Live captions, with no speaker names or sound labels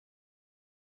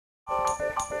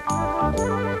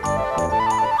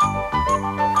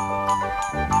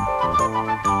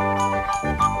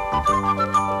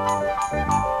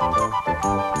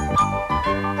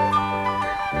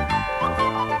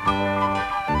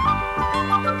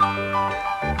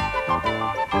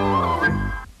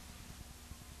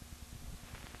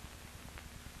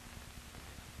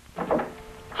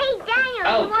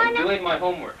Doing my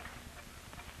homework.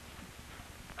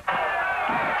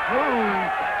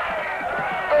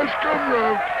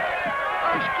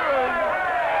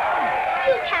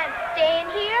 You can't stay in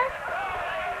here.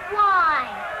 Why?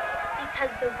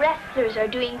 Because the wrestlers are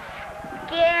doing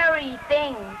scary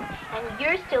things, and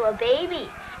you're still a baby,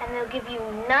 and they'll give you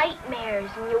nightmares,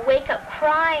 and you'll wake up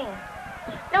crying.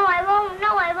 No, I won't.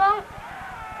 No, I won't.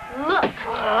 Look.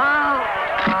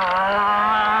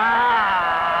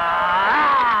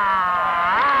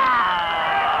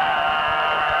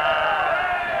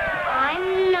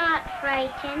 I'm not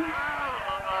frightened.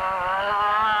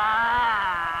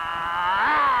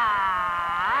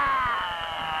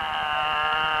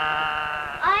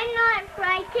 I'm not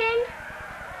frightened.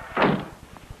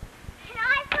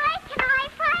 Can I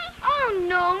fight? Oh,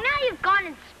 no. Now you've gone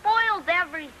and spoiled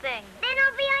everything. Then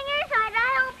I'll be on your side.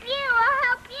 I'll help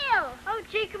you. Oh,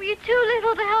 Jacob, you're too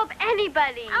little to help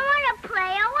anybody. I want to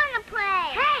play.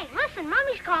 Hey, listen,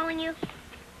 Mommy's calling you.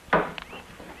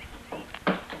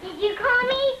 Did you call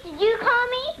me?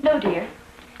 No, dear.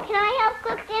 Can I help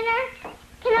cook dinner?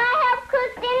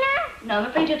 No, I'm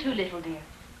afraid you're too little, dear.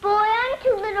 Boy, I'm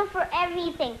too little for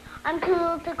everything. I'm too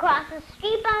little to cross the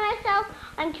street by myself.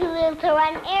 I'm too little to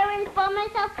run errands by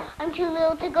myself. I'm too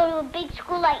little to go to a big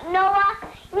school like Noah.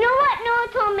 You know what Noah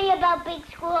told me about big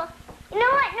school?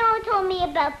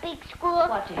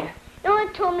 What, dear?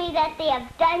 Noah told me that they have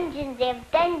dungeons. They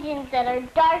have dungeons that are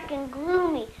dark and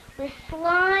gloomy with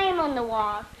slime on the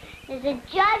walls. There's a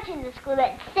judge in the school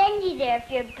that sends you there if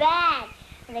you're bad.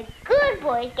 And the good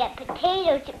boys get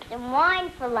potato chips and wine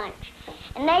for lunch.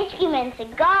 And ice cream and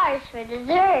cigars for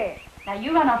dessert. Now,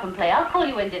 you run off and play. I'll call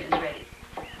you when dinner's ready.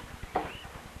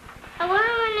 I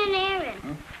want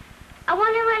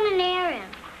to run an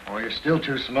errand. Oh, you're still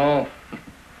too small.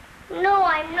 No,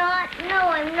 I'm not.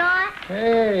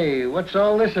 Hey, what's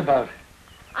all this about?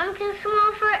 I'm too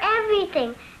small for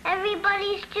everything.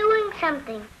 Everybody's doing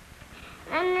something.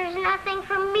 And there's nothing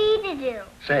for me to do.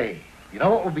 Say, you know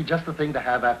what would be just the thing to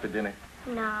have after dinner?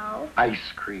 No.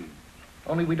 Ice cream.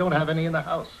 Only we don't have any in the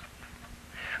house.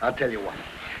 I'll tell you what.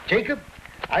 Jacob,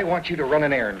 I want you to run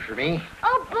an errand for me.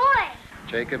 Oh, boy.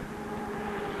 Jacob,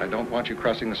 I don't want you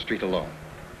crossing the street alone.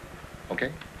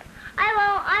 Okay? I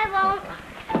won't.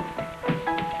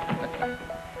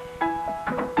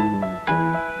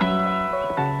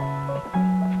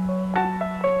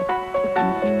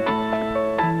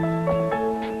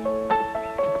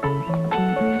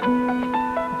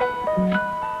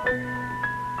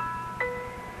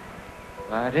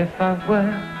 What if I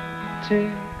were to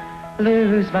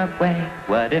lose my way?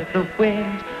 What if the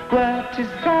wind were to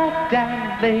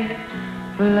suddenly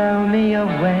blow me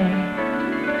away?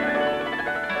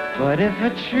 What if a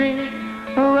tree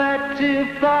were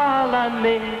to fall on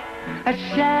me? A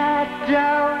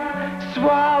shadow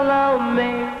swallow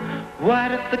me?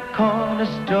 What if the corner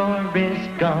store is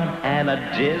gone and I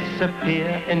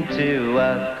disappear into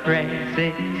a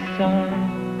crazy song?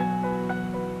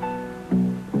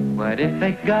 What if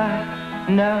they got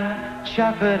no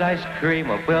chocolate ice cream?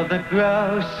 What will the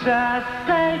grocer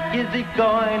say? Is he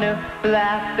going to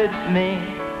laugh at me?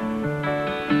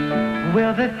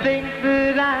 Will they think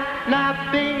that I'm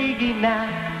not big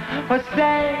enough? Or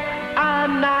say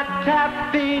I'm not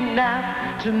happy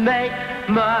enough to make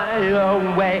my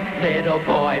own way? Little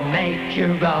boy, make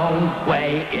your own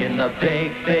way in the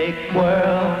big, big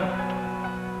world.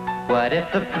 What if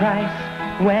the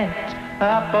price went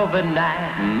up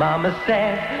overnight? Mama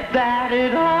says that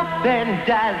it often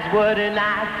does. Wouldn't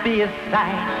I be a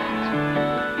sight?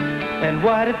 And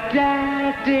what if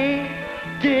Daddy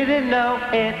didn't know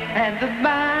it and the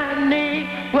money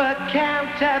were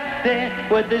counterfeit?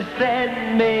 Would they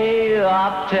send me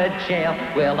off to jail?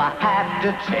 Will I have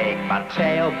to take my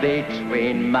tail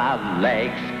between my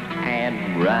legs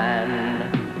and run?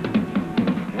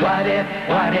 What if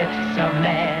so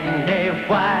many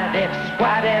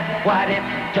what if,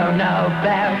 don't know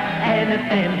about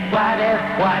anything? What if,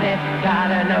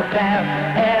 gotta know about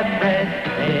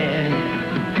everything?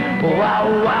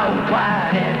 Whoa,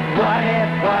 what if,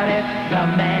 so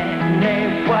many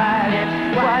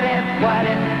what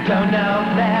if, don't know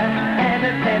about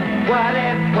anything? What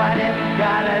if,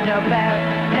 gotta know about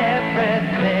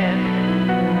everything?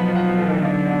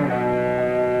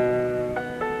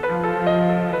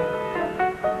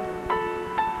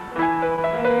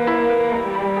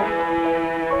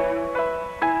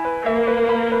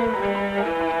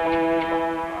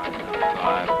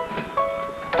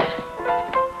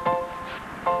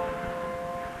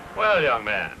 young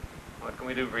man. What can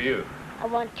we do for you? I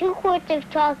want 2 quarts of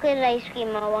chocolate ice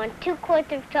cream. I want 2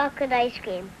 quarts of chocolate ice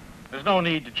cream. There's no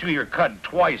need to chew your cud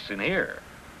twice in here.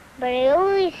 But I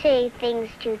only say things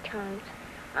 2 times.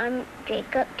 I'm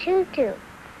Jacob Tutu.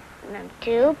 And I'm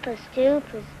 2 plus 2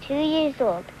 plus 2 years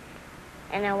old.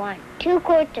 And I want 2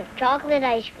 quarts of chocolate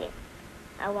ice cream.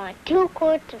 I want 2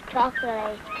 quarts of chocolate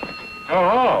ice cream.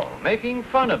 Oh, making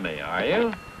fun of me, are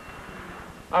you?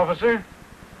 Officer?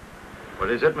 What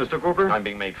is it, Mr. Cooper? I'm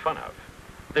being made fun of.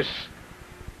 This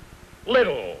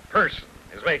little person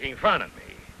is making fun of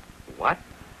me. What?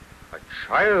 A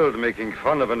child making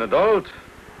fun of an adult?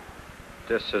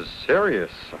 This is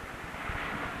serious.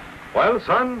 Well,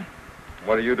 son,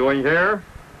 what are you doing here?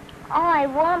 All I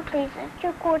want, please, is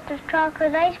 2 quarts of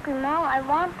chocolate ice cream. All I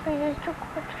want, please, is 2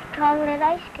 quarts of chocolate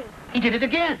ice cream. He did it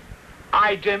again.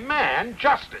 I demand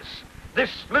justice.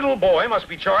 This little boy must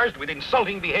be charged with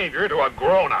insulting behavior to a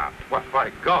grown-up. Well, by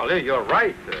golly, you're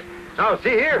right. Now,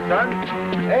 see here, son.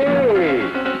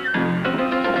 Hey!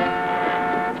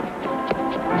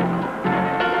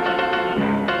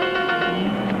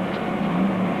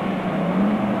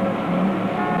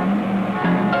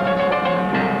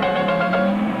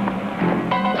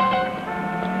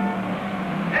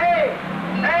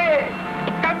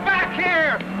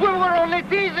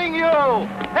 Teasing you!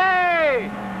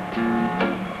 Hey!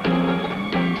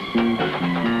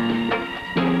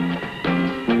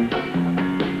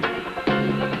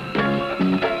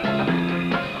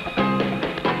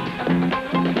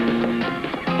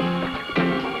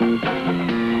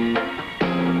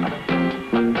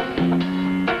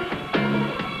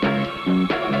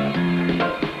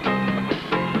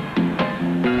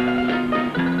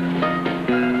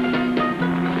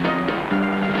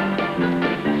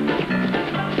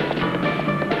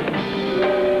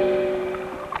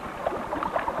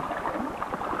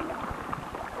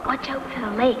 Watch out for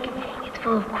the lake. It's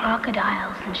full of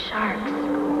crocodiles and sharks.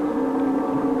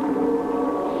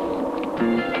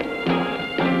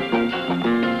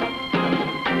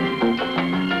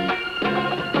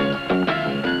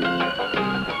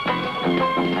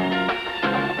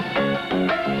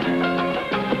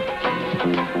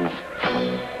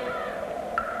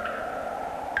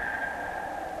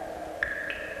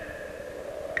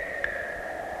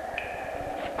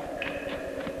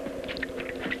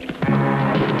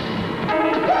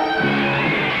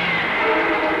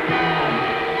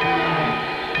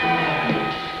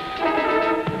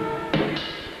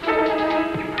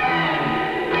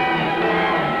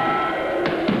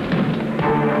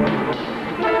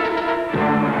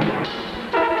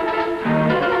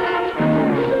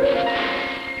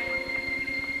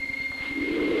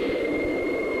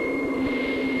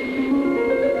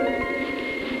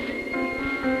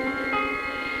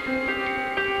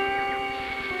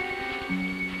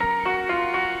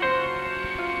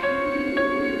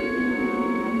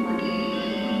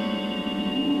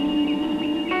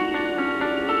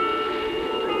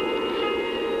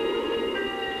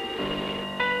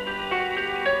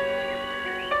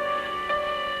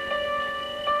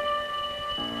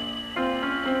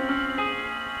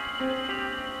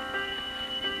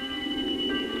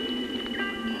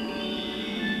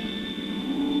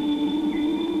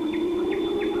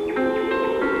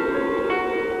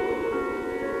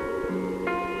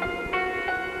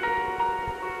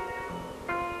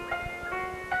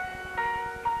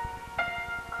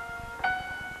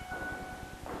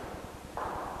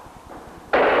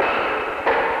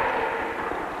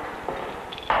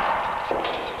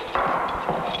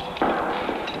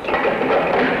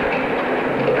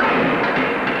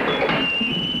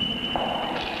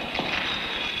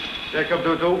 Jacob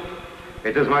Tutu,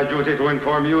 it is my duty to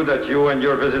inform you that you and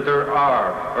your visitor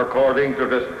are, according to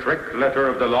the strict letter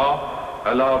of the law,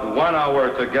 allowed 1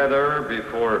 hour together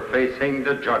before facing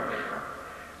the judge.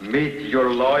 Meet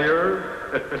your lawyer,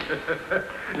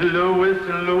 Louis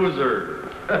Loser.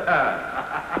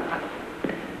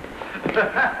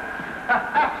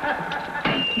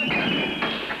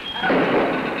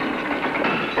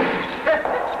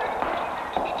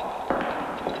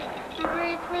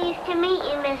 Pleased to meet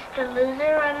you, Mr.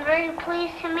 Loser. I'm very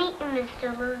pleased to meet you,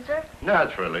 Mr. Loser.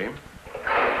 Naturally.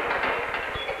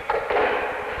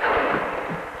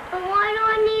 But why do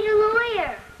I need a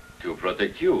lawyer? To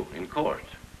protect you in court.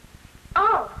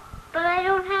 Oh, but I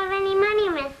don't have any money,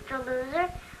 Mr. Loser.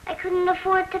 I couldn't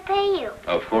afford to pay you.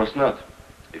 Of course not.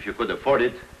 If you could afford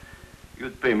it,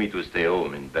 you'd pay me to stay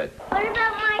home in bed. What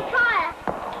about my class?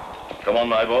 Come on,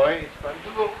 my boy. It's time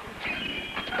to go.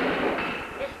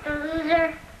 Mr.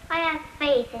 Loser, I have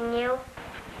faith in you.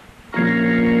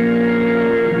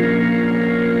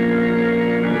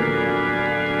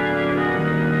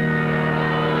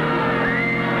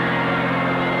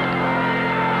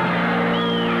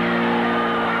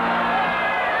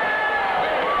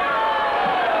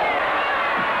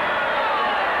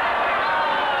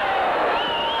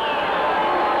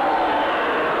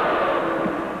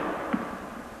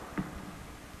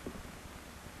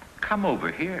 come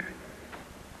over here.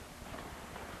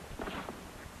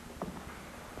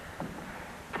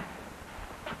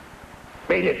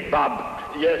 Beat it,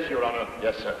 Bob. Yes, Your Honor.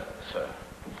 Yes, sir. Sir.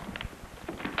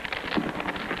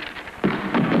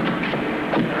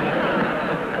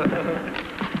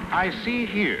 I see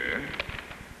here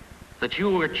that you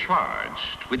were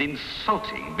charged with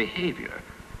insulting behavior.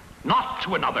 Not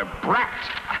to another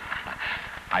brat.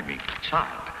 I mean,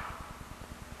 child.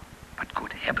 But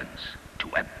good heavens, to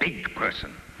a big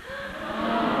person.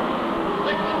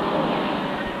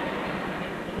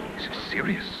 This is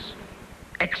serious.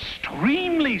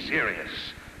 Extremely serious.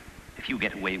 If you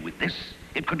get away with this,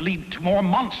 it could lead to more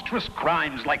monstrous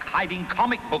crimes like hiding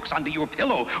comic books under your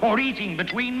pillow or eating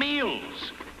between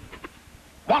meals.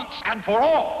 Once and for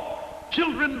all,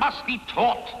 children must be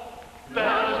taught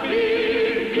that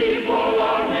we people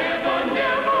are never,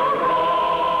 never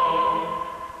wrong.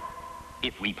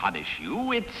 If we punish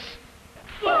you, it's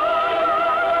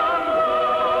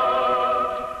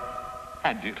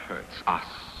and it hurts us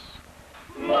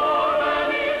more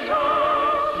than it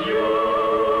hurts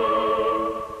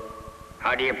you.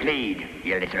 How do you plead,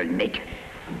 you little nit?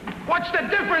 What's the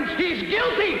difference? He's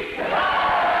guilty!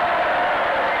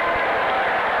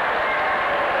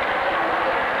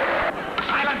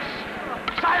 Silence!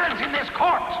 Silence in this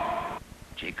court!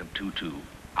 Jacob Tutu,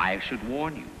 I should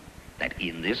warn you that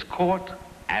in this court,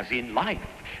 as in life,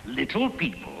 little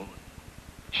people,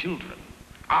 children,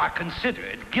 are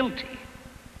considered guilty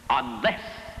unless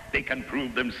they can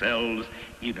prove themselves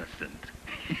innocent.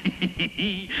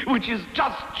 Which is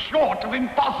just short of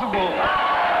impossible.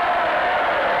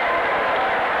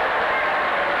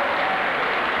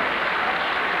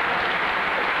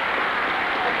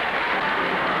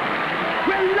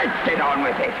 Well, let's get on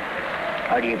with it.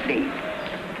 How do you plead?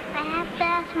 I have to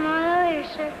ask my lawyer,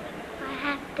 sir. I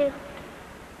have to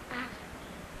ask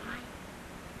my...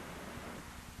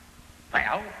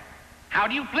 Well, how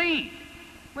do you plead?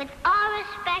 With all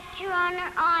respect, Your Honor,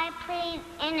 I plead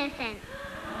innocent.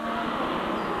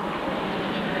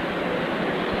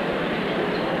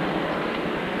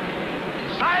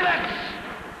 Silence!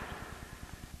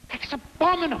 That's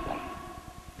abominable.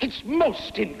 It's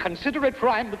most inconsiderate, for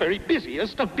I'm the very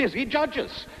busiest of busy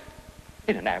judges.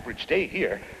 In an average day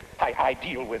here, I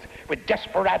deal with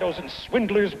desperados and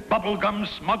swindlers, bubblegum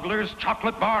smugglers,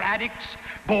 chocolate bar addicts,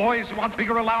 boys who want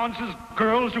bigger allowances,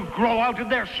 girls who grow out of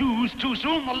their shoes too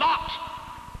soon, the lot.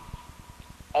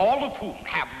 All of whom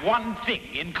have one thing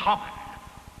in common.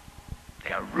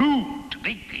 They're rude to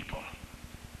big people.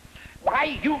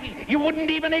 Why, you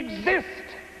wouldn't even exist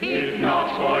If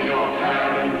not for your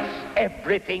parents,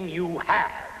 everything you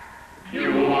have.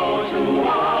 you owe to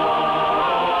us.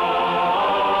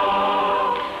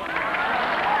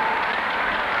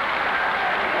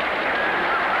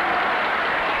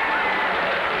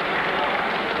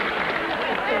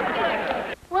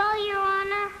 Well, Your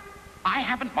Honor, I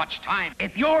haven't much time.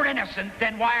 If you're innocent,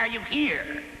 then why are you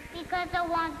here? because I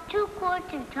want 2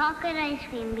 quarts of chocolate ice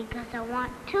cream. Because I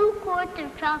want 2 quarts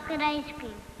of chocolate ice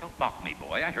cream. Don't mock me,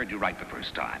 boy. I heard you right the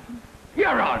first time.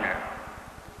 Your Honor,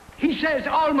 he says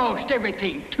almost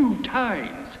everything 2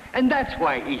 times, and that's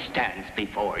why he stands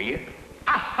before you.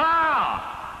 Aha!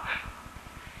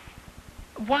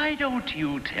 Why don't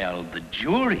you tell the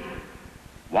jury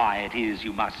why it is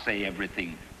you must say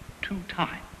everything 2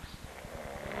 times?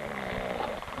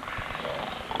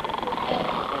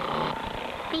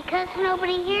 Because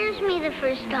nobody hears me the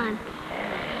first time.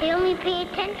 They only pay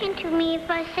attention to me if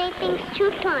I say things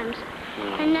 2 times.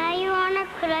 And now, Your Honor,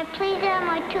 could I please have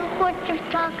my 2 quarts of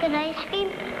chocolate ice cream?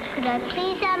 Could I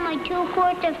please have my 2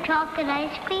 quarts of chocolate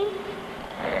ice cream?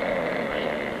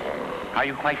 Are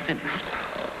you quite finished?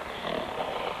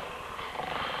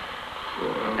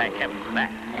 Thank heaven for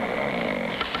that.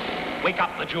 Wake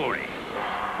up the jury.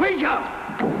 Wake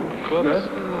up!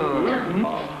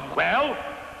 Well,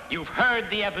 you've heard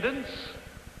the evidence.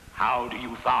 How do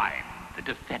you find the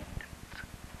defendant?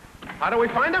 How do we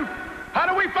find him? How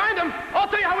do we find him? I'll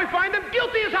tell you how we find him.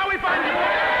 Guilty is how we find him.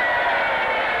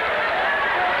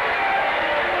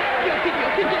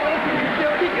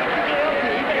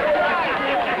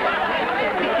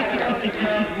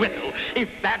 Well, if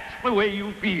that's the way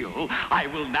you feel, I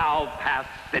will now pass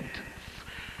sentence.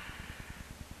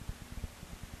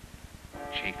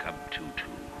 Jacob Tutu,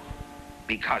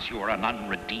 because you are an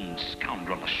unredeemed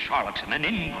scoundrel, a charlatan, an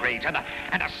ingrate, and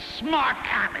a smart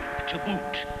aleck to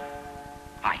boot,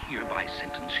 I hereby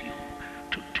sentence you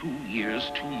to 2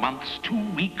 years, 2 months, 2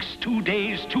 weeks, 2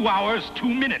 days, 2 hours, 2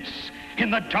 minutes in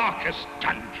the darkest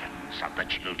dungeons of the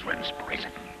children's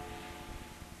prison.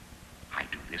 I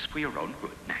do this for your own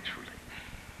good, naturally.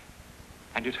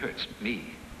 And it hurts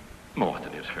me more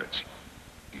than it hurts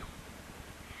you.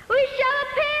 We shall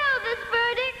appeal this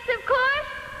verdict, of course.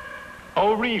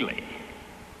 Oh, really?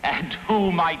 And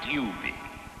who might you be?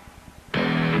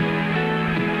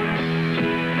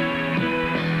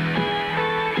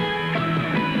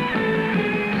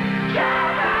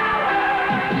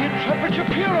 The intrepid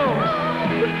Shapiro!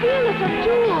 The fearless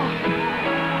Abdullah!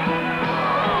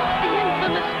 The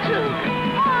infamous Duke!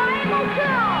 I'm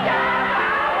Abdullah!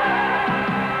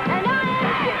 And I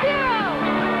am Shapiro!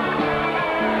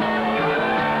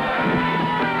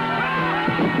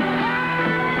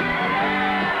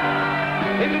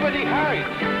 Everybody hurry.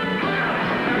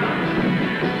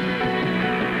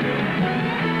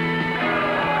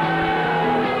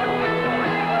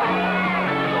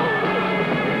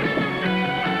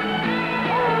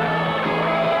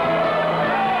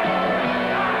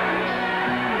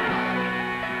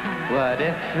 What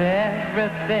if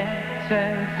everything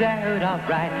turns out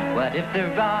alright? What if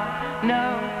there are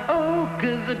no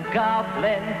ogres or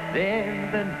goblins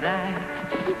in the night?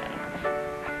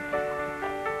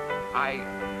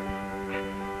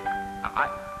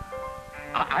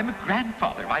 I'm a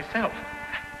grandfather myself.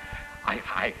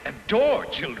 I adore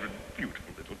children,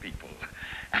 beautiful little people.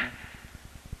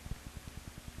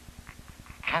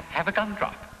 Have a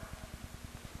gumdrop.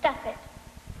 Stuff it.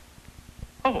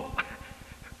 Oh,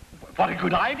 what a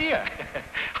good idea.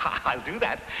 I'll do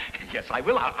that. Yes, I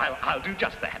will. I'll do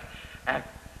just that.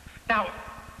 Now,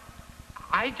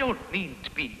 I don't mean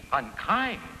to be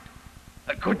unkind.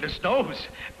 Goodness knows,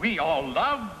 we all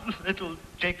love little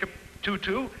Jacob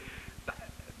Tutu.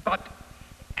 But,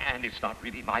 and it's not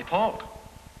really my fault,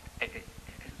 a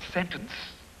sentence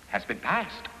has been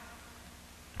passed.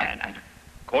 And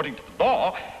according to the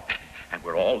law, and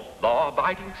we're all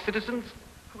law-abiding citizens,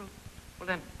 well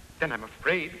then I'm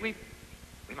afraid we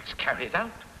must carry it out.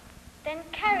 Then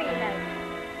carry it out.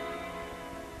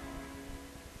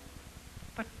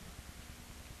 But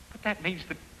that means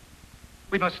that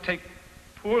we must take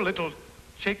poor little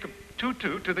Jacob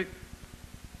Tutu to the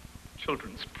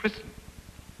children's prison.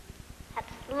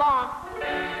 That's the law.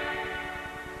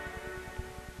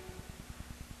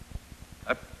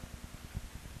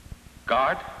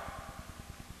 Guard,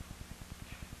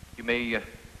 you may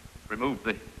remove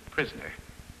the prisoner.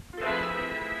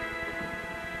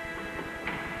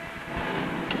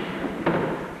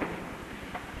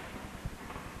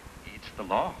 It's the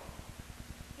law.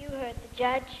 You heard the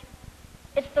judge.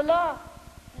 It's the law.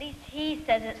 At least he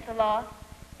says it's the law.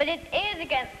 But it is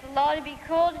against the law to be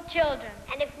cruel to children.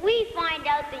 And if we find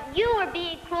out that you are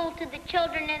being cruel to the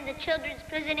children in the children's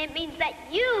prison, it means that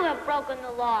you have broken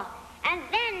the law. And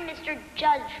then, Mr.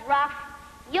 Judge Ruff,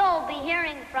 you'll be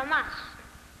hearing from us.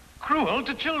 Cruel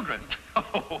to children?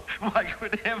 Oh, my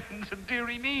good heavens and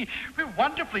dearie me. We're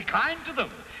wonderfully kind to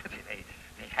them.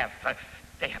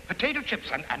 They have potato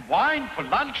chips and wine for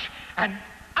lunch and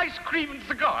ice cream and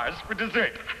cigars for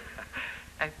dessert.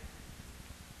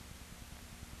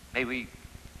 May we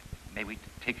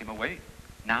take him away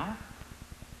now?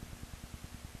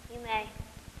 You may.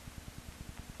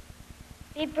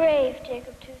 Be brave,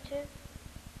 Jacob Tutu.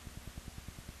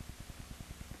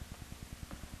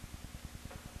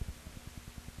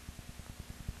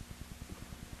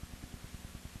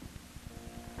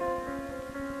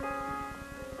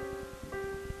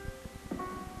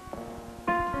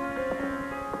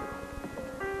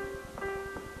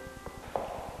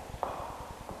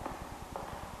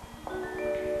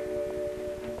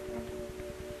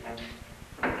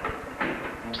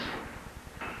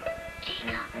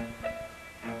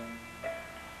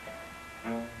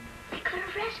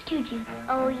 You.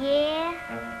 Oh, yeah?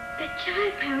 But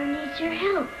Child Power needs your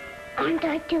help. Aren't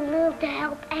I too little to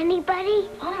help anybody?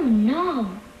 Oh, no.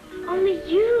 Only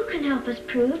you can help us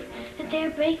prove that they are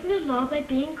breaking the law by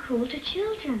being cruel to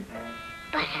children.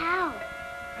 But how?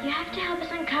 You have to help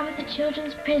us uncover the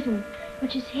children's prison,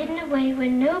 which is hidden away where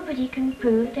nobody can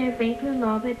prove they're breaking the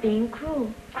law by being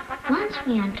cruel. Once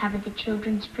we uncover the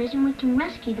children's prison, we can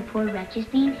rescue the poor wretches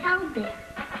being held there.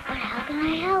 But how can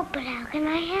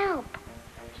I help?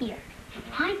 Here,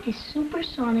 hide this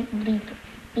supersonic bleeper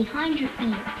behind your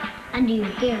ear, under your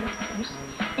hair, of course.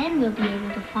 Then we'll be able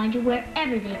to find you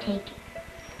wherever they take you.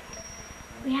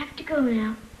 We have to go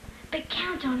now, but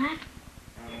count on us.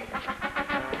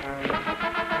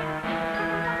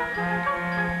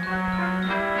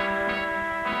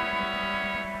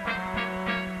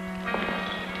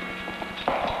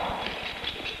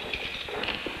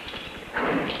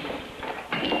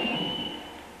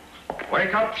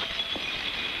 Wake up!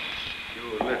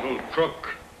 You little crook.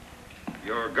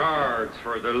 Your guards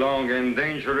for the long and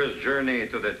dangerous journey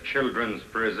to the children's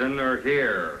prison are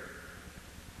here.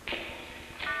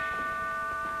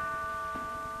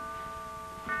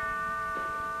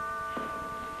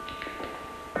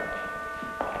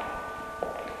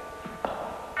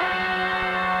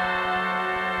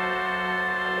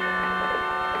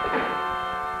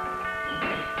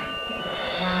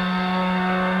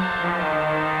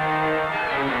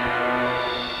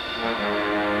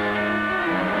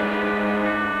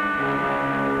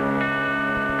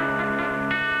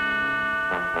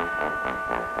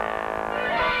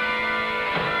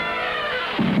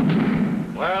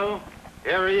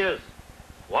 Here he is.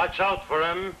 Watch out for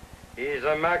him. He's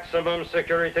a maximum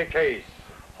security case.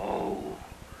 Oh,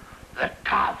 the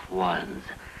tough ones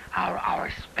are our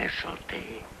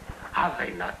specialty. Are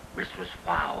they not, Mistress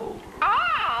Fowl?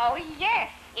 Oh, yes,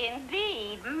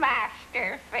 indeed,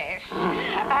 Master Fish.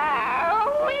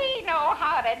 We know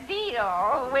how to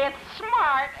deal with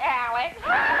smart Alex.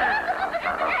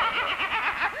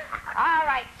 All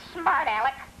right, smart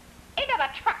Alex. Into the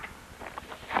truck.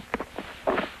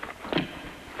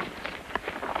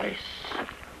 This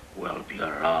will be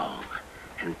a long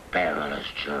and perilous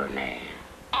journey.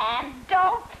 And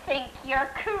don't think your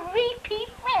creepy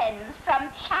friends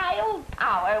from Child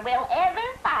Power will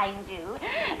ever find you.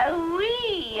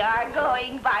 We are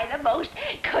going by the most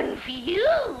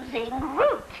confusing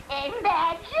route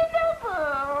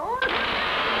imaginable.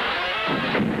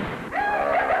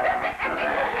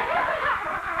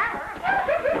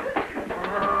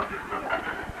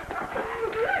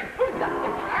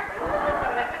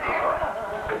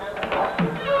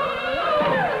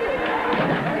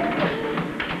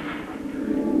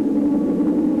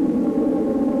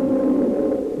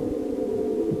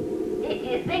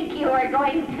 You are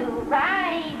going to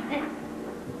ride.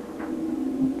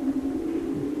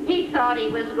 He thought he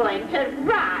was going to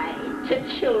ride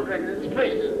to children's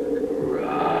prison.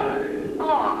 Right.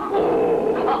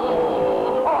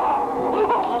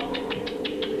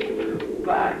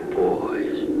 Bad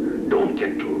boys don't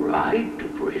get to ride to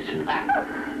prison.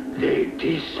 They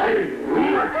descend.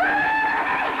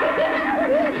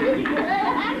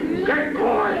 Get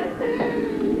going.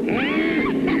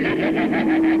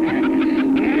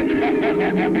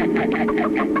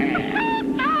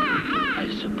 I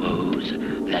suppose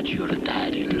that your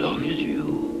daddy loves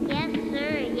you. Yes,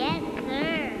 sir. Yes,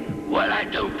 sir. Well, I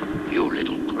don't, you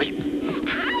little creep.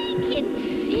 I can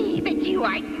see that you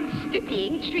are used to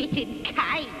being treated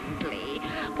kindly.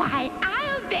 Why,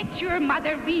 I'll bet your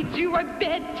mother reads you a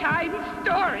bedtime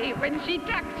story when she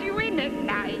tucks you in at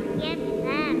night. Yes,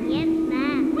 ma'am. Yes,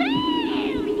 ma'am. Well,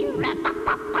 you're a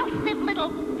repulsive little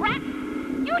brat.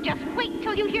 You just wait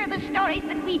till you hear the stories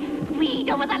that we read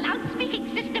over the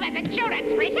loudspeaking system at the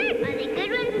children's prison. Are they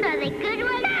good ones? Are they good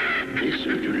ones? They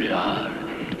certainly are,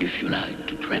 if you like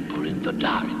to tremble in the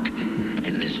dark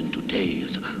and listen to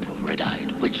tales of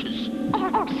red-eyed witches. Or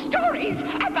stories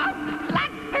about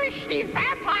bloodthirsty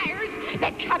vampires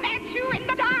that come at you in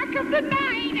the dark of the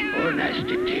night. Or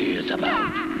nasty tales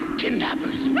about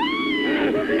kidnappers.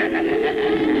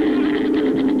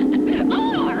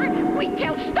 Or we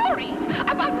tell stories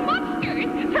about monsters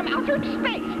from outer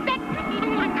space that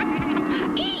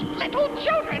eat little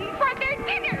children for their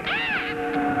dinner.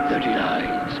 30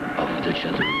 lines of the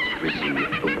children's prison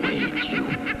await you.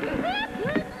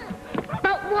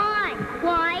 But why?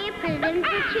 Why a prison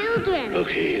for children? Look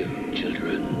here,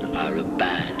 children are a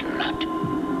bad lot.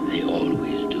 They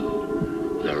always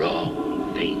do the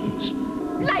wrong things.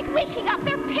 Like waking up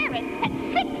their parents at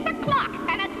 6 o'clock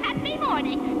on a Sunday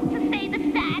morning to say the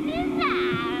sad news now.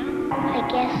 I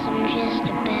guess I'm just a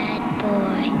bad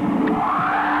boy.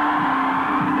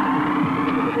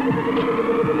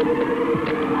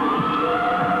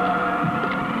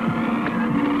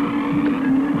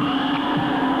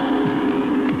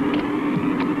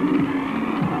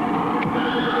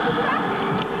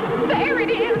 There it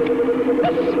is!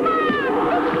 The smile!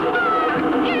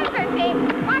 Isn't it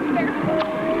wonderful?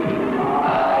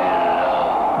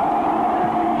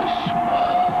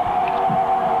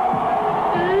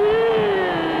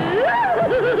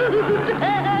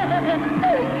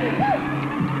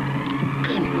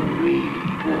 Can you read,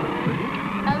 boy?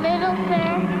 A little, sir.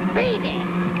 Read it.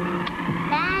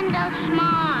 Land of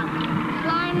smog,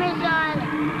 Slimer's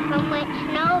Island, from which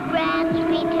no branch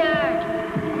return.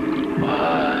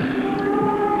 Why,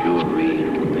 you read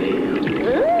well.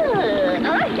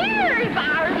 Here's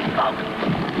our book.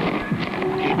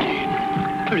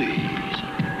 Please.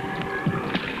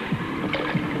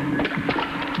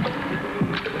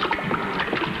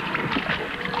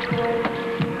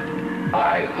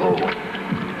 I hope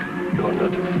you're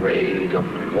not afraid of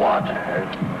water.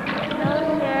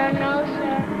 No, sir. No,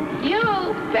 sir. You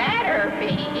better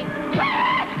be.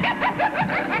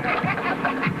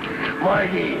 My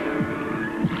dear,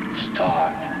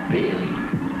 start bailing.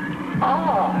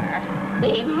 Or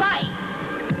we might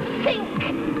sink.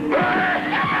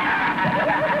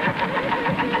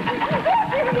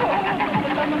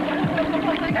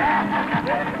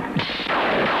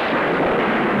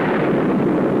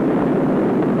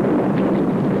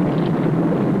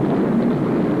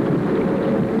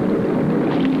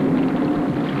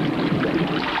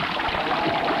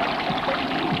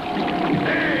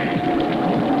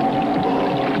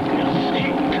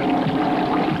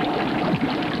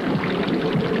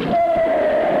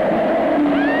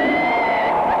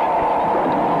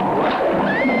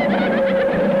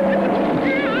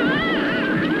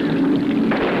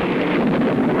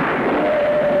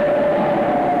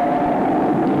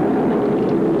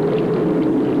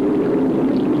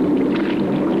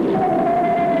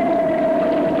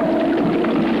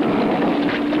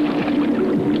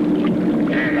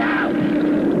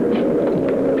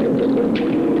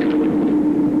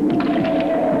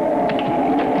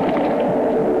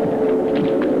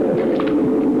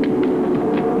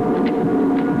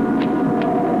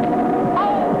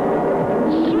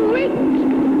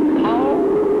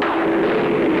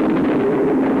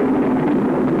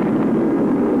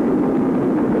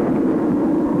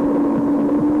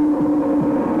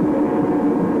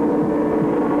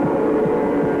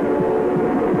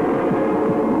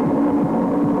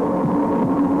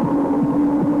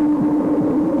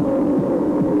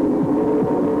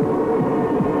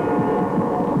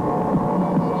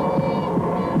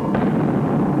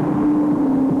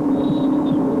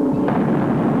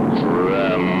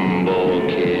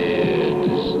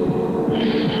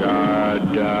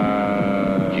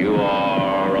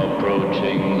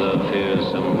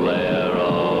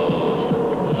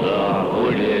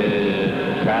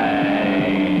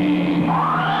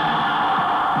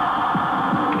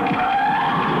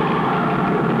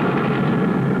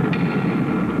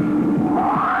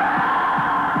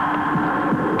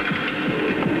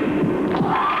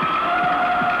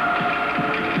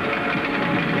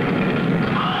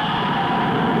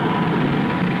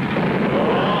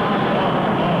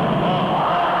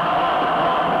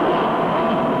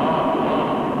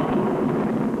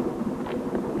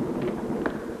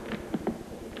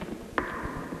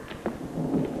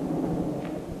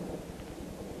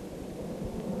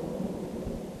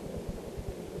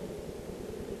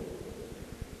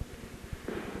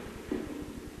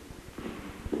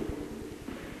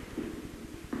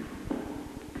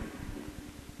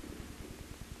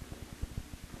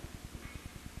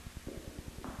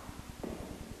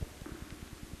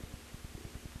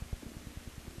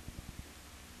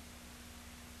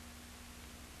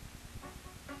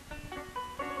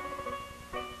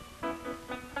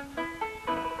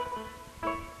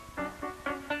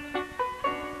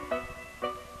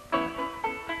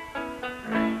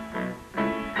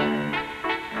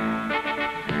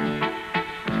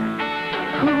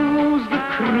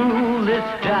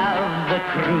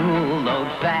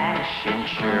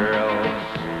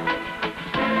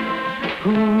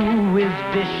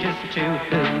 vicious to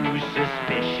who's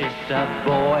suspicious of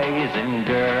boys and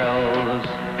girls.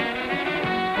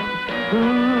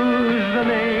 Who's the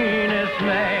meanest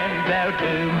man about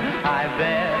whom I've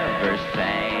ever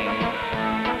sang?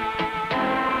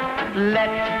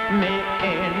 Let me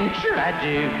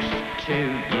introduce to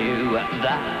you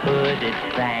the hooded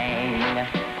Fang.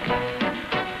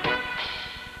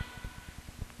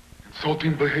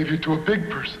 Insulting behavior to a big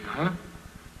person, huh?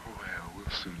 Well, we'll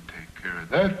soon take care of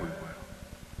that, we will.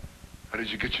 How did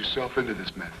you get yourself into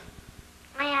this mess?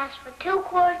 I asked for 2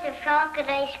 quarts of chocolate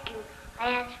ice cream. I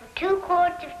asked for 2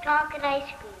 quarts of chocolate ice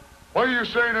cream. Why are you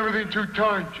saying everything 2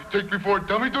 times? You take me for a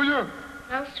dummy, do you?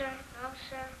 No, sir. No,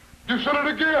 sir. You said it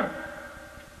again.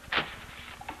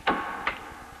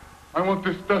 I want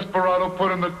this desperado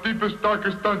put in the deepest,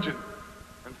 darkest dungeon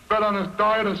and fed on his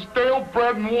diet of stale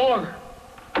bread and water.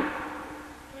 Can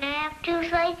I have 2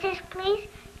 slices, please?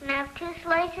 Can I have 2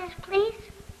 slices, please?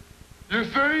 You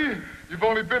see? You've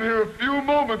only been here a few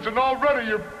moments and already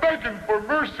you're begging for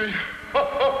mercy.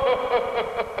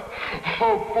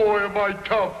 Oh, boy, am I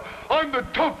tough. I'm the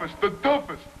toughest, the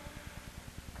toughest.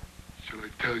 Shall I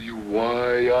tell you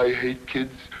why I hate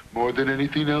kids more than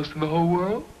anything else in the whole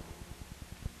world?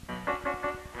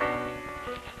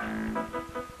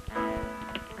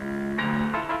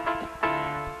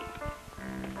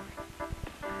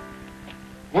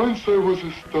 Once I was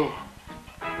a star.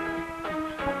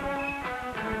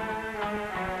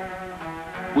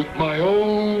 With my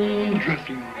own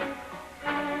dressing room.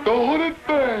 The hooded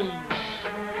Fang.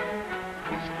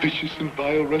 Most vicious and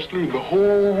vile wrestler in the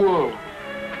whole world.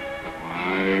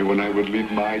 Why, when I would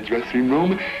leave my dressing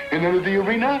room and enter the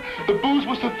arena, the booze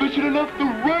was sufficient enough to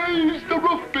raise the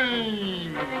roof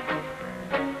beam.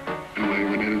 And when I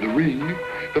went into the ring,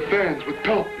 the fans would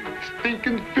pelt me with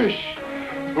stinking fish,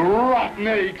 rotten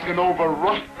eggs, and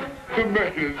overwrought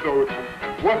tomatoes. So it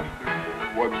was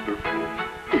wonderful, wonderful.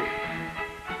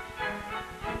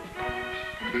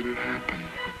 Then it happened.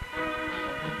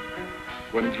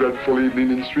 One dreadful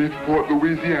evening in Shreveport,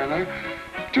 Louisiana,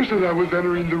 just as I was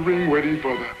entering the ring waiting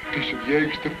for the fish and the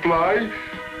eggs to fly,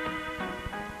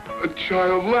 a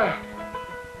child laughed.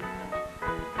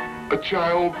 A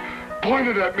child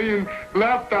pointed at me and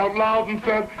laughed out loud and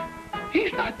said,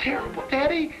 "He's not terrible,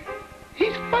 Daddy.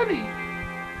 He's funny."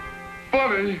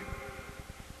 Funny?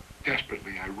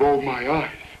 Desperately, I rolled my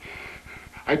eyes.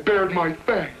 I bared my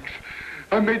fangs.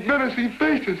 I made menacing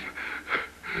faces.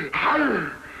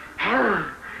 Harr!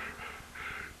 Harr!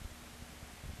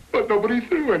 But nobody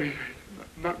threw anything.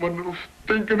 Not one little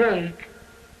stinking egg.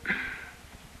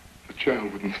 The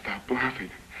child wouldn't stop laughing.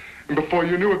 And before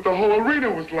you knew it, the whole arena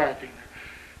was laughing.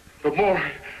 The more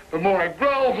I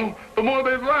growled, the more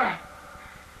they laughed.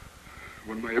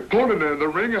 When my opponent entered the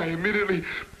ring, I immediately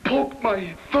poked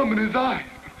my thumb in his eyes.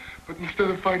 But instead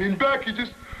of fighting back, he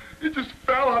just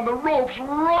fell on the ropes,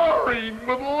 roaring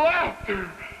with laughter.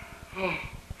 Oh,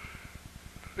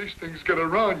 these things get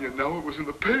around, you know. It was in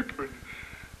the paper.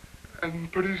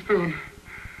 And pretty soon,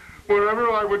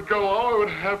 wherever I would go, all I would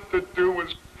have to do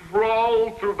was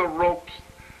crawl through the ropes.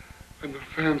 And the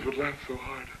fans would laugh so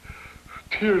hard,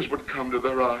 tears would come to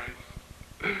their eyes.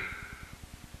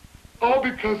 All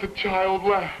because a child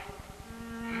laughed.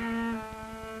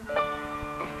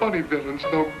 A funny villain's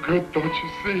no good, don't you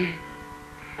see?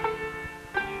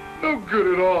 No good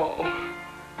at all.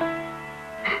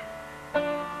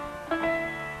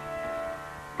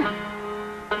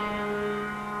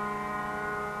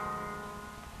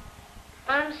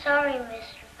 I'm sorry,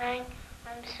 Mr. Fang.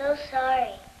 I'm so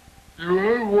sorry. You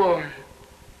are? Why?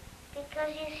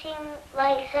 Because you seem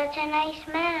like such a nice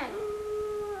man.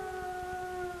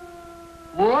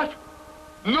 What?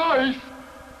 Nice?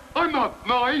 I'm not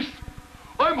nice.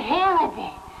 I'm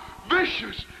horrible,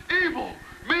 vicious, evil,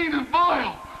 mean, and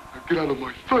vile. Now get out of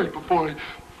my sight before I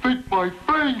sink my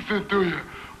fangs into you.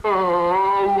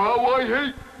 Oh, how I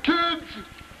hate kids.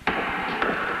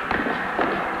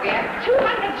 We have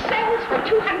 200 cells for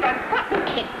 200 rotten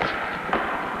kids.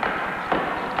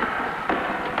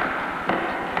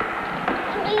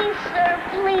 Please, sir,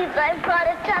 please, I've got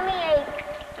a tummy ache.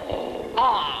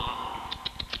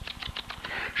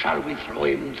 Shall we throw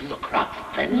him to the crops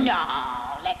then? No,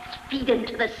 let's feed him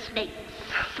to the snakes.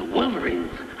 The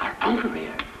wolverines are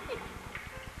hungrier.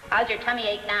 How's your tummy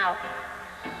ache now?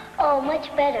 Oh, much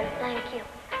better, thank you.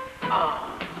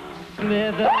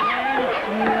 Slither and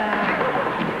slide,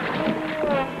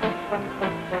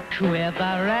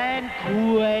 quiver and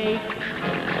quake,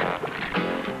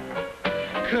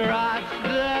 cross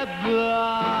the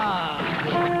bar,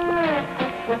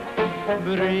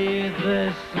 breathe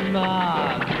the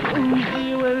smog,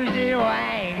 oozy woozy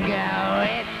wango,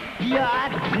 it's your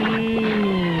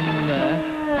doom.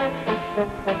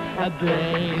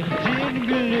 bathed in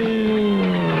gloom.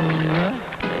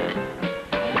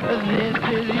 This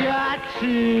is your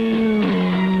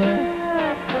tomb.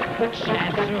 Just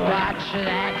watch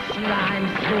that slime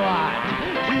swat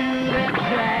to the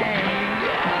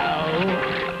tango.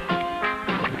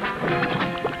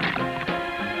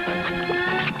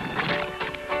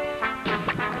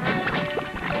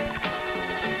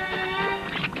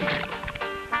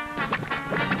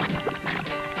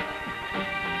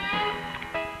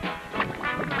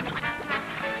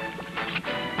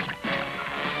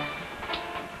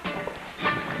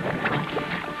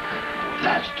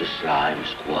 That's the slime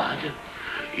squad.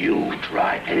 You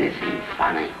try anything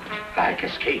funny, like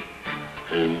escape,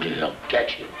 and they'll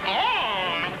get you.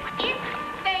 And if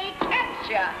they catch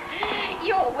you,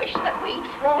 you'll wish that we'd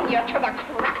thrown you to the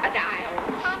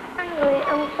crocodiles. I'm hungry.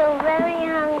 I'm so very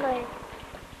hungry.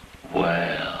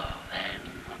 Well, then,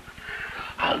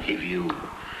 I'll give you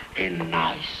a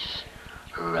nice,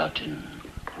 rotten,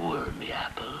 wormy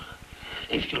apple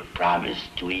if you'll promise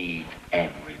to eat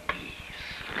every piece.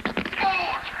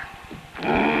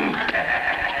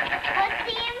 What's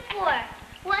he in for?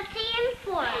 What's he in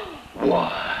for?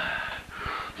 Why,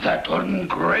 that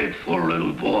ungrateful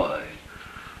little boy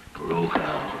broke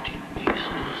out in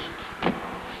pieces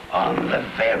on the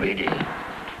very day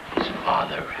his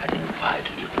father had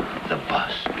invited the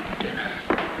bus to dinner.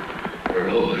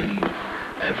 Ruined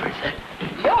everything.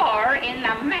 You're in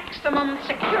the maximum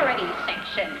security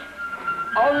section.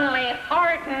 Only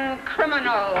hardened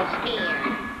criminals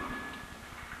here.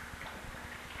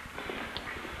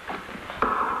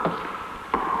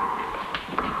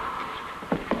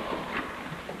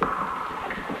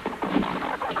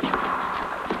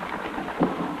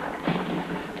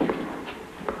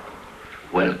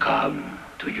 Welcome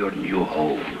to your new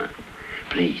home.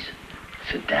 Please,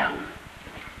 sit down.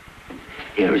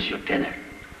 Here is your dinner.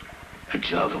 A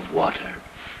jug of water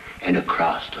and a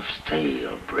crust of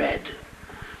stale bread.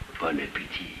 Bon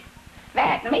appetit.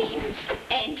 That means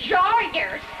enjoy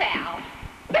yourself.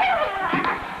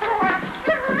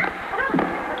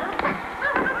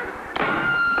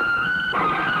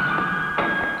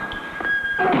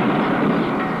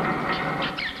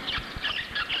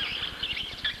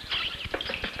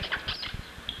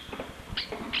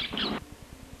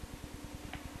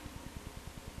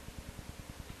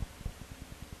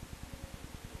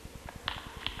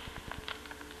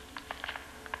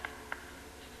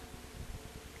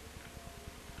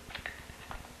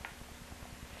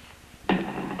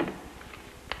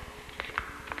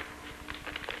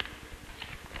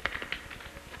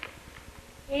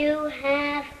 You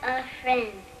have a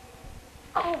friend.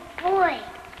 Oh, boy.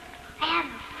 I have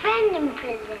a friend in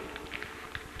prison.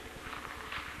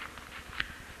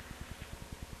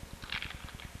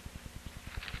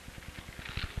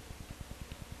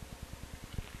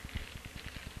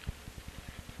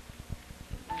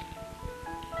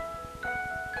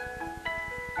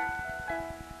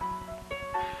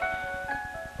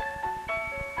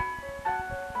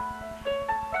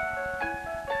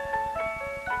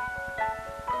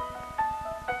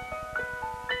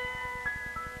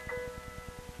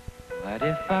 What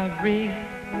if I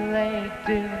really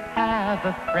do have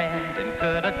a friend, and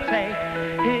could I take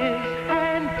his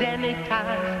hand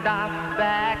anytime, stop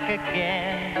back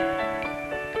again?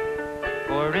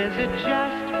 Or is it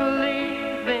just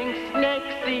believing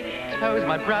snakes eat toes?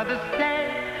 My brother said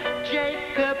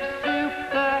Jacob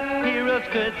superheroes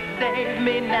could save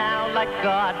me now, like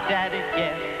God, Daddy,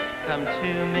 yes, come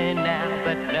to me now,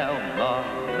 but no more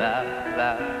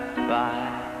lullaby.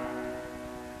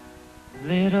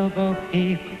 Little Bo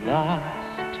Peep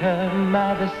lost her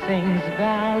mother sings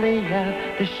Valley of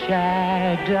the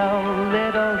Shadow.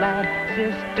 Little and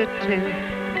sister too,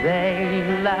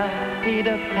 they love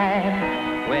Peter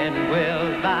Pan. When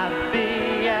will I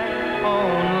be at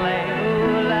only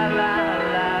ooh la la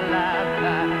la la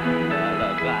la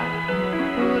lullaby?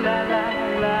 Ooh la la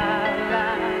la la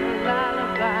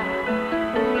lullaby.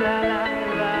 Ooh la la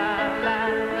la la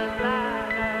la.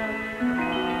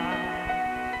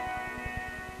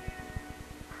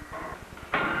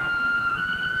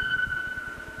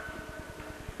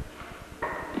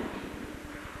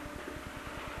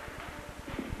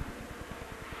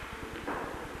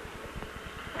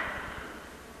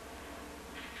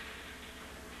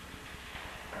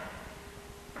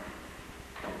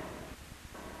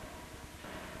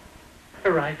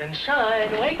 Rise and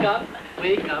shine, wake up,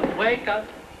 wake up, wake up.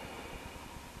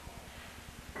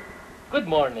 Good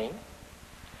morning.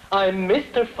 I'm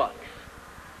Mr. Fox,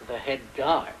 the head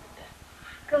guard.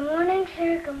 Good morning,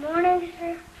 sir. Good morning,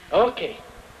 sir. Okay,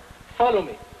 follow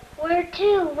me. Where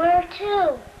to? Where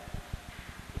to?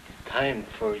 time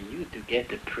for you to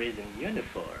get a prison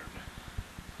uniform.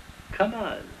 Come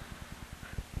on.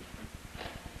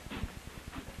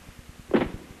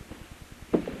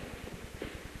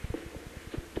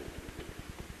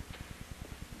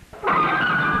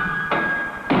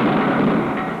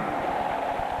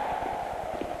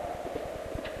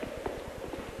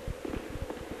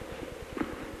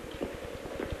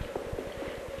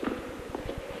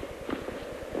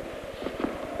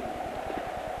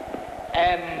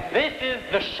 And this is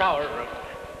the shower room.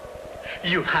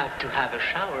 You have to have a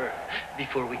shower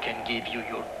before we can give you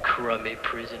your crummy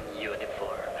prison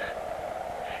uniform.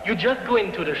 You just go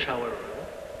into the shower room,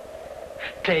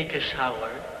 take a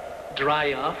shower,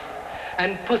 dry off,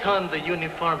 and put on the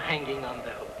uniform hanging on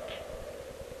the hook.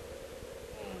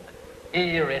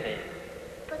 Here it is.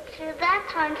 But sir,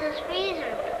 that's Hunter's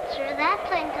freezer. Sir, that's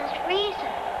Hunter's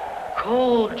freezer.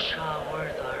 Cold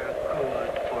showers are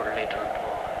good for little boys.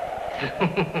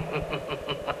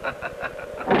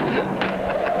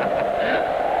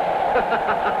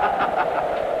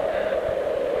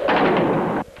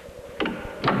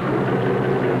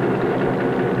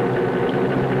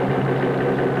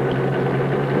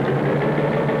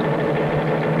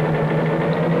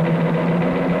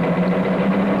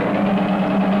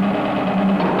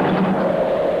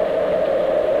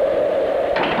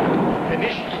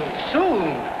 Finished so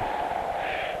soon.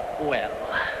 Well,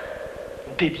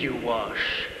 did you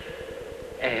wash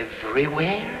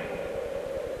everywhere?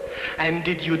 And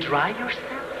did you dry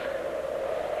yourself?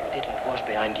 You didn't wash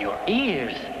behind your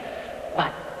ears.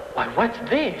 Why, what's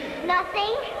this?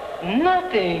 Nothing.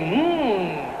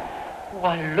 Nothing.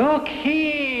 Why, look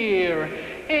here.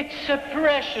 It's a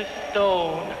precious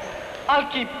stone.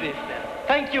 I'll keep this then.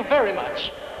 Thank you very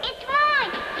much. It's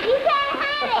mine. You can't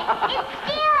have it. It's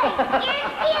stealing. You're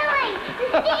stealing.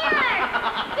 The stealer.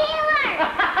 Stealer.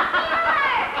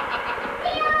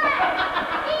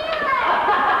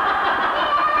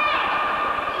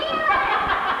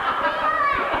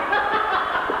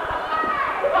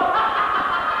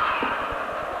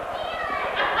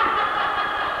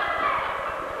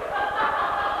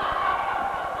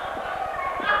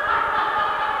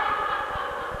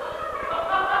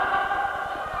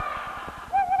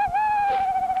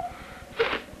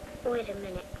 Wait a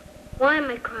minute. Why am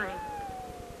I crying?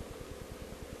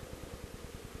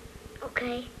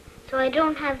 Okay, so I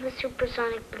don't have the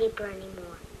supersonic bleeper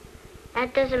anymore.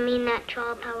 That doesn't mean that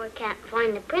child power can't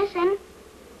find the prison.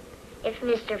 If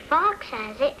Mr. Fox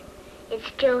has it, it's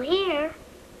still here.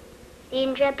 The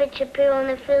intrepid Shapiro and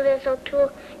the fearless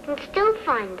O'Toole can still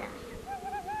find us.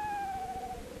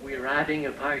 We're having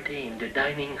a party in the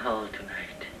dining hall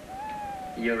tonight.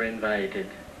 You're invited.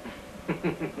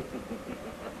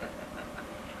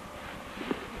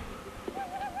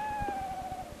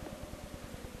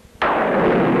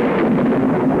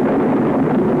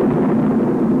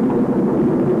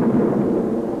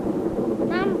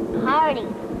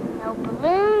 No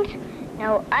balloons,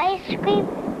 no ice cream,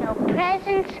 no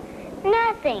presents,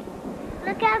 nothing.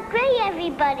 Look how gray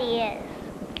everybody is.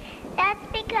 That's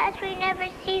because we never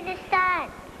see the sun.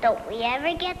 Don't we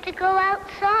ever get to go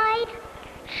outside?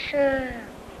 Sure.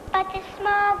 But the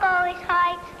smog always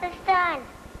hides the sun.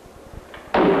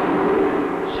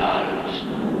 Silence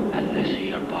at this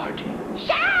here party.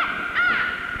 Shut up!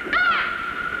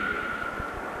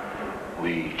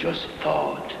 We just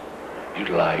thought you'd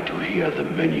like to hear the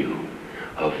menu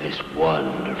of this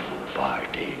wonderful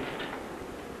party.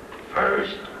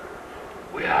 First,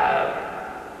 we have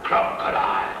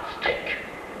crocodile steak.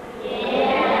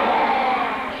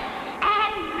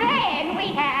 And then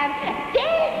we have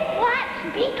dead wax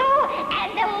beetle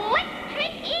and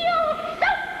electric eel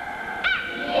soup.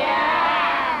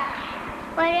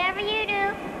 Whatever you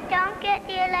do, don't get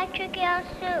the electric eel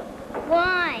soup.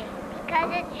 Why?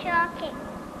 Because it's shocking.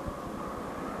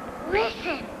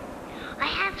 Listen, I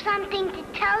have something to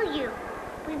tell you.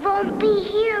 We won't be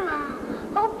here long.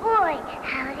 Oh boy,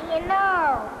 how do you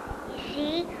know? You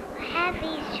see, I have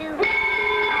these two.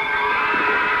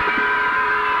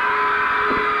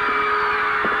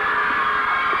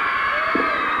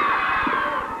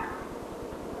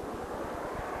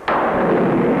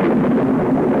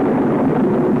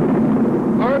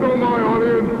 I know my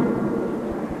audience.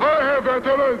 I have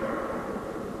antennas.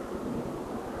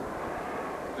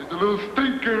 There's a little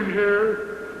stinker in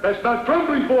here that's not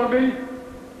friendly for me.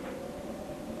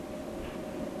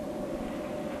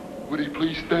 Would he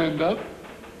please stand up?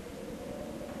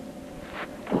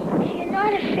 If you're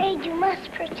not afraid, you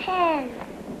must pretend.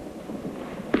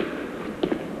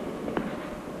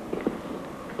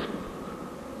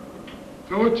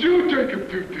 So what you, Jacob,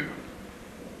 do?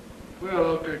 Well,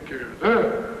 I'll take care of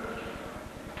that.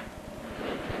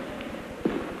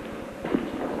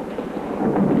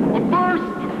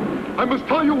 I must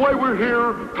tell you why we're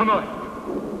here tonight.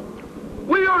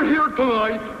 We are here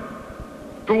tonight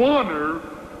to honor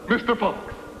Mr.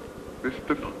 Fox.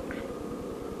 Mr. Fox.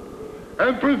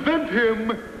 And present him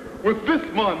with this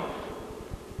month's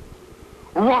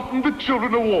Rotten the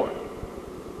Children Award.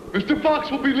 Mr. Fox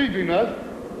will be leaving us.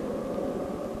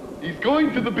 He's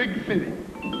going to the big city.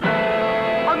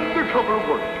 Undercover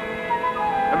work.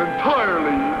 An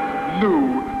entirely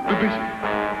new division.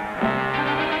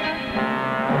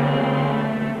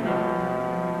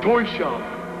 Toy shop.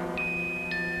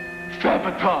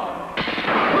 Sabotage.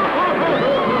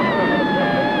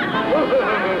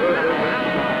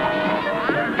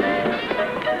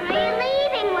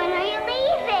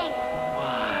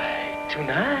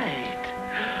 Tonight,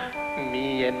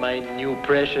 me and my new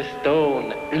precious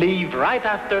stone leave right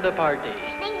after the party.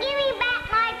 Then give me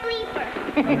back my bleeper.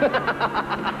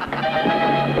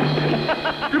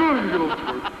 Get on here, you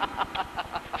little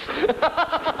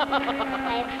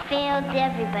I've failed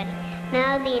everybody.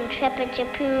 Now the intrepid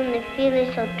Japoon, the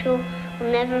fearless O'Toole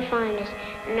will never find us.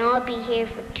 And I'll be here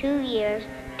for 2 years,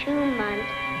 2 months,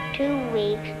 2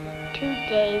 weeks, 2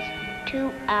 days,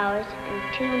 2 hours,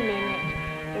 and 2 minutes.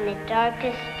 In the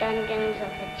darkest dungeons of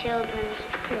the children's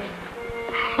prison.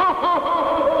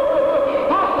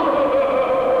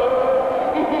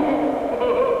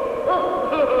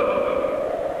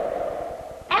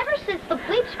 Ever since the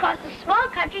bleeps crossed the small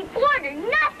country border,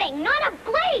 nothing, not a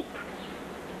bleep!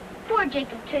 Poor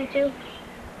Jacob Tutu.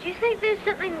 Do you think there's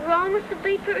something wrong with the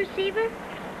bleeper receiver?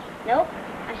 Nope.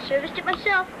 I serviced it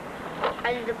myself.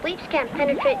 Either the bleeps can't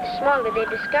penetrate the smog or they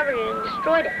discovered it and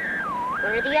destroyed it.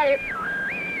 One or the other.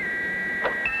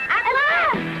 At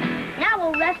last! Now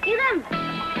we'll rescue them.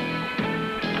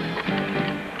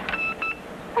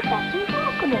 But that's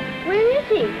impossible. Where is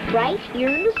he? Right here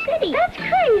in the city. That's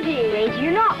crazy. Crazy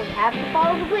or not, we have to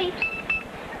follow the bleeps.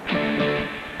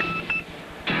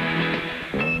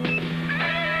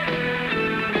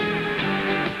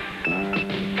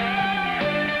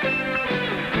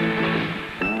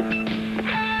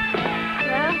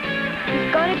 Well,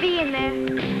 he's got to be in there.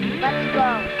 Let's go.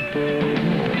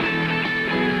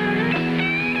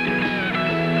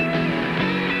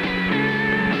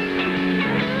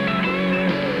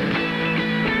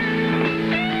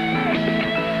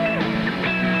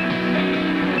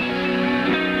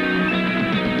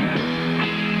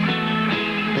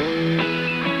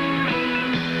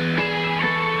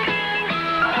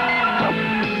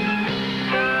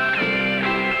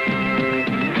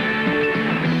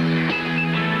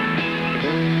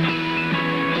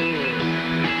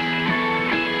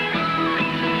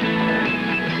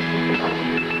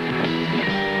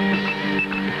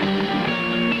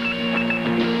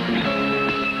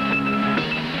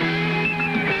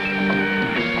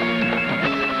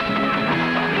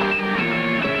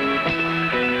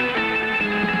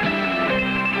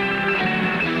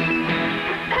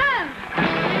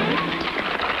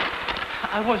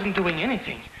 I wasn't doing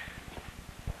anything.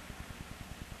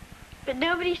 But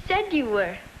nobody said you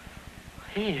were.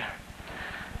 Here.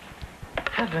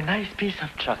 Have a nice piece of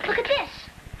chocolate. Look at this.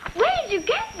 Where did you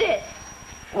get this?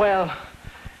 Well,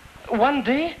 one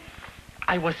day,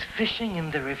 I was fishing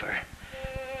in the river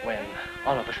when,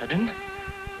 all of a sudden,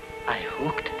 I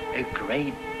hooked a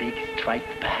great big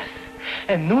striped bass.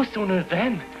 And no sooner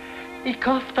than, he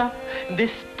coughed up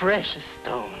this precious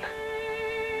stone.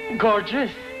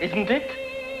 Gorgeous, isn't it?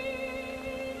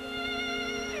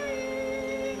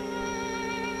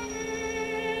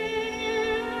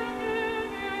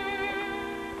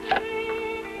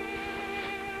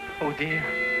 Oh, dear.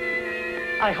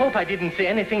 I hope I didn't say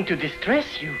anything to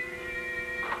distress you.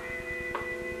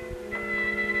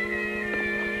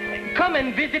 Come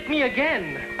and visit me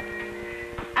again.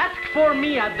 Ask for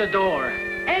me at the door,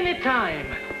 anytime.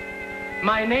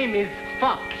 My name is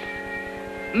Fox,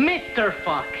 Mr.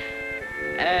 Fox,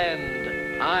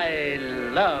 and I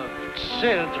love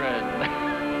children.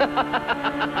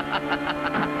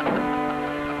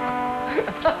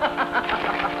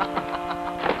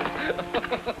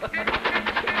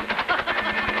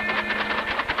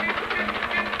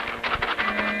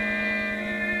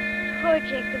 Poor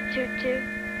Jacob Tutu.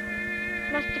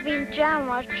 Must have been drowned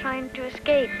while trying to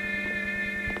escape.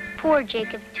 Poor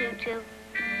Jacob Tutu.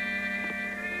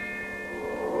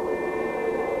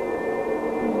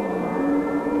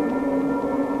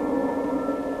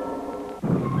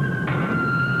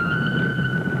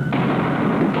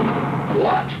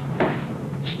 What?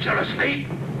 Still asleep?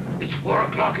 It's 4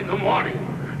 o'clock in the morning.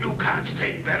 You can't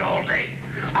stay in bed all day.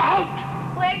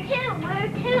 Out! Where to? Where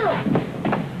to?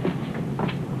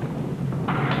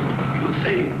 You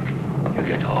think you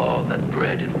get all that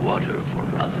bread and water for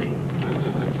nothing?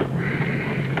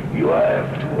 You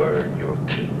have to earn your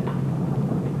keep.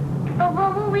 But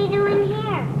what will we do in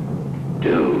here?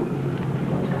 Do.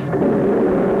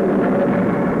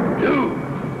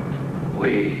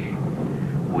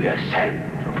 We ascend,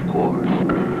 of course.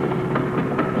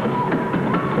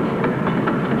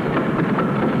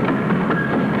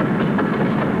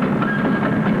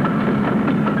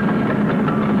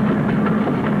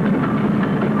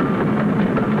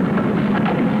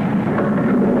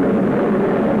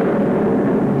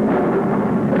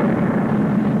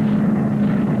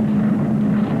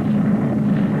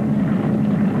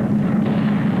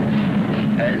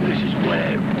 And this is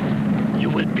where you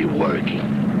will be working.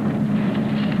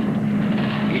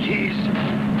 It is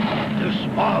the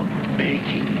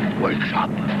smoke-making workshop.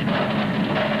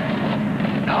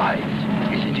 Nice,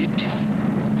 isn't it?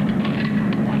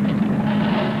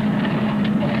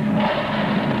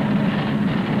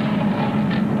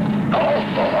 Oh,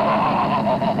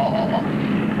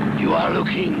 you are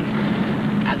looking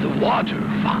at the water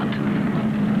fountain.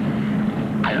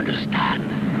 I understand.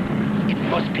 It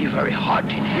must be very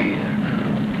hot in here.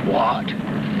 What?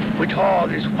 With all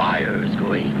these fires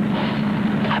going?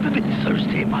 I'm a bit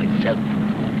thirsty myself.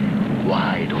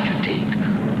 Why don't you take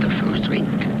the first drink?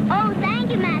 Oh, thank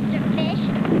you, Master Fish.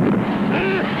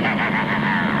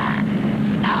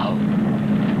 Now,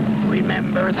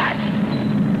 remember that.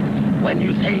 When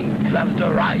you think you have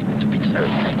the right to be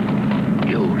thirsty,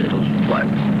 you little slut.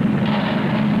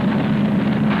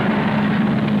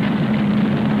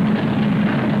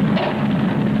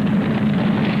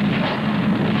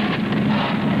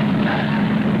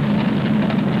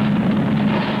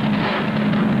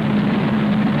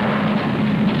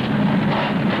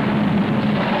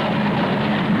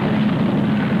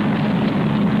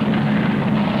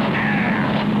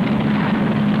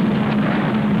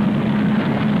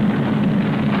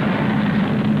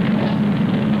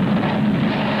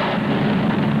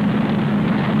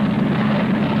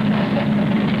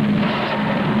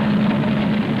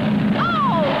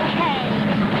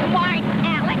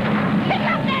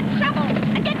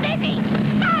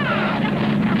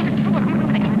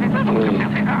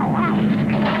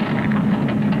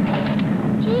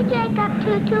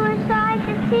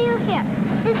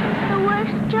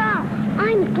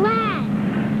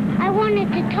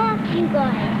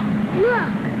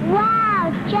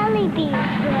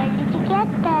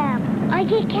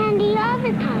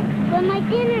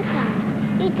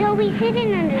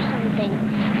 Hidden under something,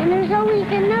 and there's always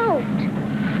a note.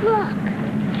 Look.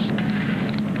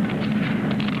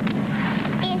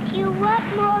 If you want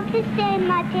more of the same,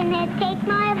 Martinet, take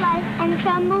my advice and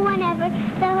tremble whenever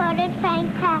the hooded Fang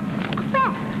passes a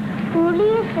crest. Who do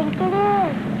you think it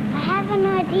is? I have an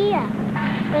idea,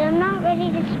 but I'm not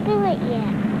ready to spill it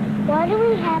yet. Why do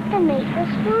we have to make the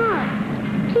storm?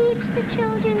 Keeps the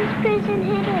children's prison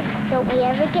hidden. Don't we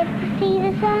ever get to see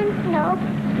the sun? Nope,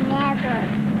 never.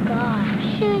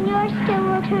 Gosh. Soon your skin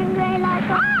will turn gray like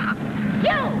a... Ah!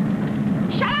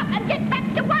 You! Shut up and get back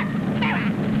to work, Sarah!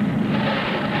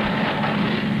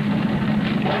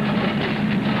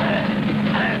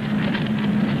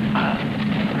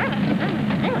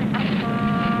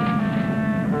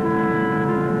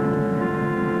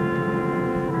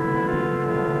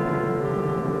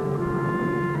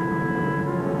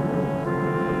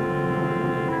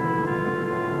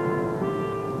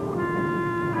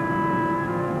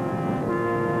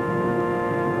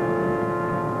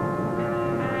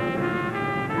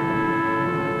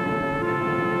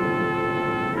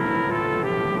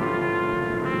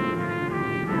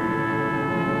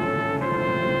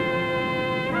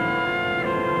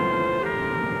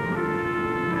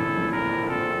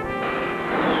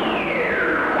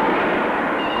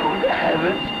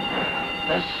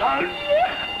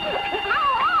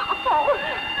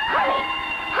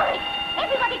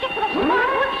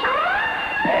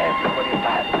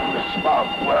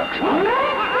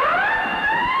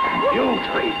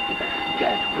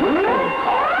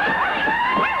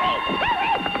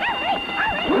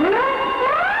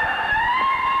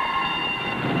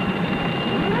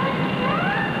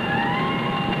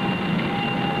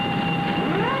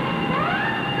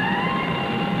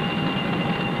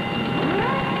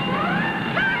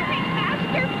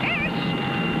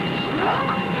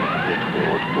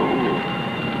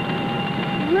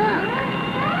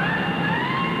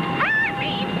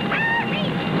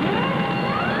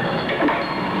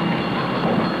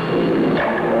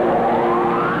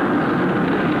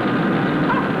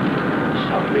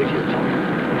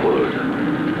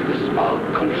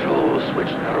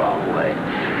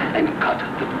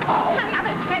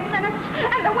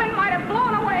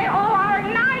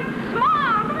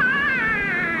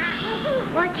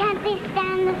 Why can't they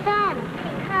stand the sun?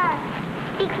 Because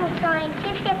speaking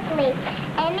scientifically,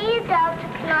 any adult who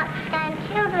cannot stand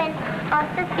children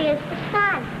also fears the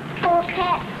sun, or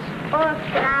pets, or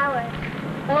flowers,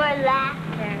 or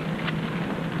laughter.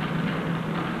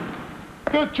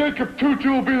 That Jacob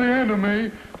Tutu will be the end of me.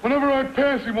 Whenever I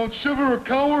pass, he won't shiver or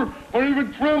cower or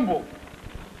even tremble.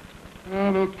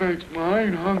 Oh, no thanks, Ma. I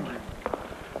ain't hungry.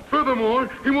 Furthermore,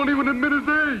 he won't even admit his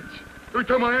age. Every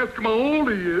time I ask him how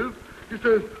old he is, he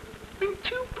says, I'm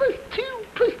 2 plus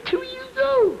 2 years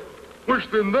old. Worse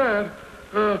than that,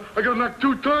 I gotta knock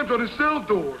 2 times on his cell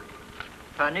door.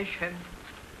 Punish him?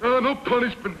 No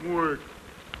punishment works.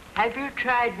 Have you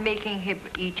tried making him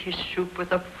eat his soup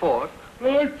with a fork?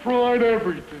 I've tried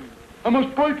everything. I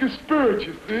must break his spirit,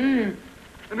 you see.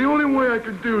 And the only way I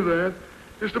can do that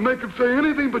is to make him say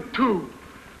anything but 2.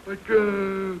 Like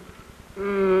a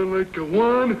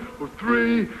 1 or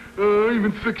 3,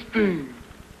 even 16.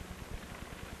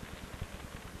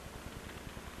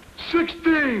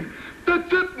 16!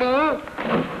 That's it, Ma!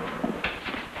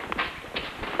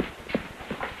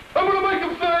 I'm gonna make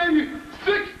him say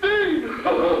 16!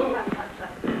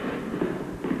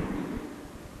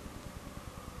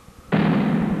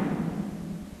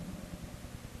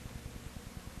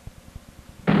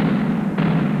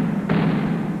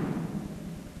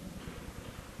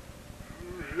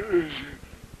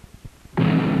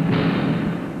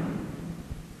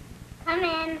 Come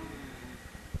in.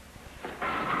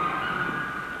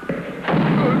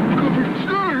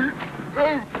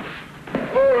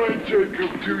 All right,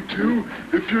 Jacob Tutu,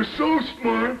 if you're so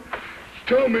smart,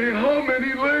 tell me how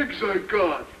many legs I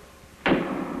got.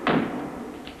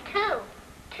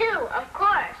 2, of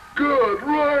course. Good,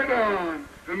 right on.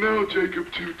 And now, Jacob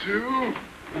Tutu,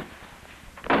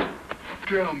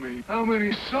 tell me how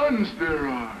many sons there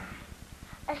are.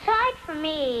 Aside from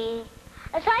me,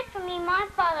 my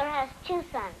father has 2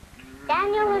 sons,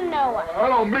 Daniel and Noah. I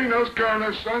don't mean those kind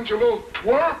of sons, you little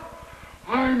twerp.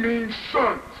 I mean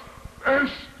sons.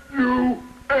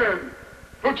 S-U-N.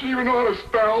 Don't you even know how to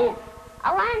spell?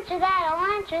 I'll answer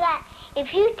that.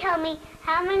 If you tell me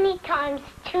how many times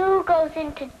 2 goes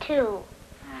into 2.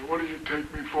 What do you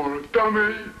take me for, a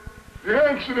dummy? The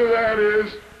answer to that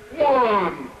is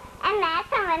 1. And that's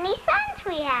how many sons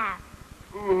we have.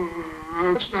 Oh,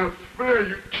 that's not fair.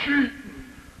 You're cheating.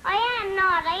 I am not.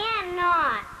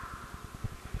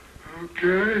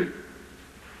 Okay.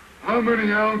 How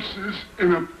many ounces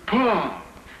in a pound?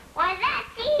 Why,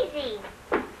 that's easy.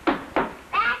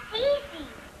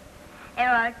 There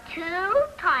are 2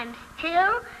 times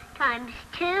 2 times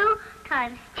 2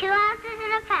 times 2 ounces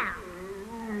in a pound.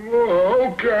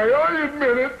 Oh, okay, I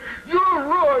admit it. You're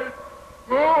right.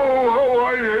 Oh, how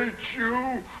I hate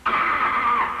you.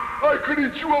 I could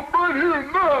eat you up right here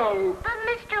now. But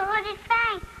Mr. Hooded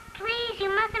Fang, please, you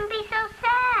mustn't be so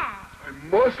sad. I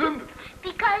mustn't?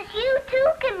 Because you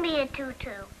too can be a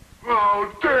tutu.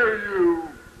 How dare you?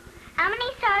 How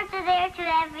many stars are there to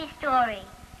every story?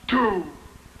 2.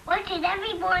 What should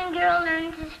every boy and girl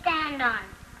learn to stand on?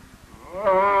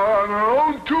 On their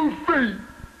own 2 feet.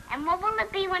 And what will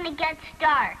it be when it gets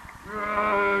dark?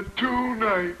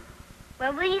 Tonight.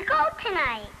 Where will you go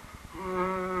tonight?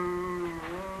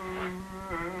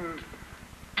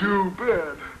 To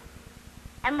bed.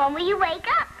 And when will you wake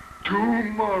up?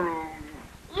 Tomorrow.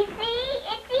 You see,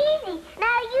 it's easy.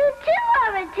 Now you too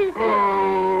are a tutu.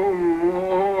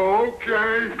 Oh,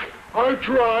 okay. I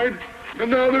tried. And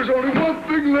now there's only one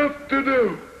thing left to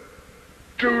do.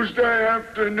 Tuesday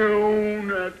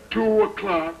afternoon at 2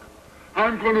 o'clock,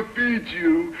 I'm going to feed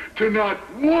you to not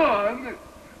 1,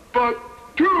 but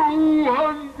 2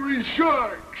 hungry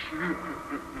sharks.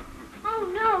 Oh,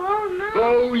 no.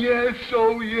 Oh, yes.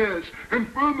 And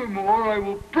furthermore, I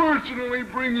will personally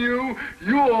bring you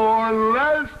your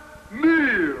last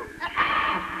meal.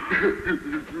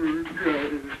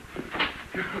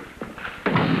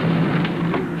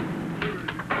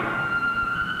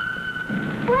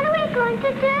 What are we going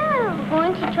to do? We're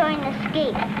going to try and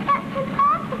escape. That's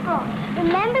impossible.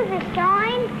 Remember the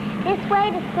sign? This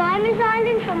way to Slimer's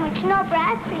Island from which no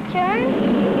brats return?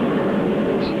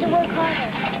 We should work harder.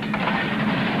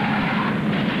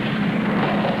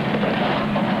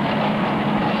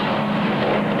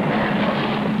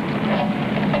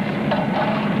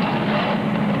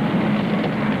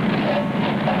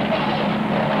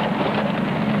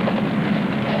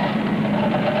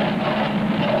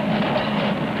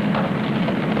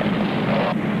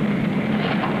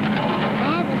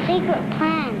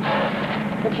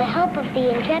 With the help of the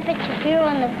intrepid Shapiro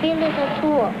and the fearless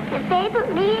O'Toole. The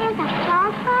favorite leaders of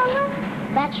Charles?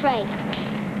 That's right.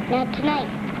 Now tonight,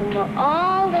 when we're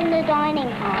all in the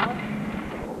dining hall...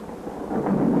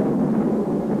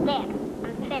 There,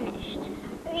 I'm finished.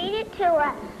 Read it to to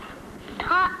us.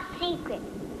 Top secret.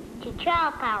 To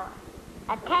trial power.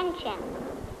 Attention.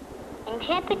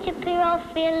 Intrepid Shapiro,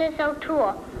 Fearless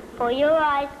O'Toole. For your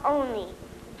eyes only.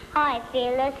 Hi,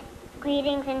 Fearless.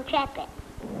 Greetings, Intrepid.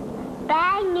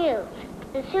 Bad news.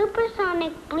 The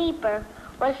supersonic bleeper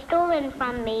was stolen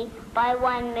from me by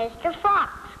one Mr.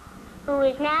 Fox, who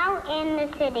is now in the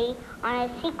city on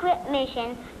a secret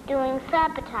mission doing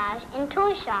sabotage in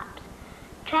toy shops.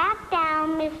 Track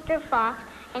down Mr. Fox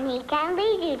and he can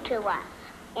lead you to us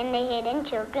in the hidden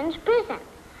children's prison.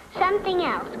 Something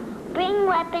else. Bring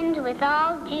weapons with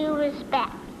all due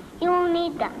respect. You will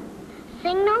need them.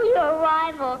 Signal your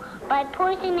arrival by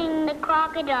poisoning the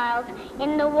crocodiles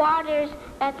in the waters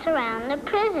that surround the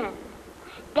prison.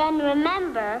 Then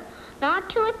remember not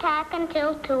to attack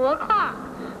until 2 o'clock,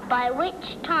 by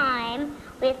which time,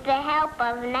 with the help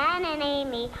of Nan and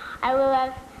Amy, I will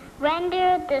have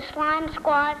rendered the slime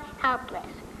squad helpless.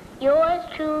 Yours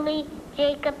truly,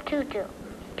 Jacob Tutu.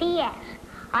 P.S.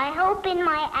 I hope in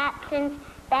my absence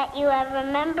that you have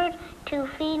remembered to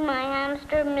feed my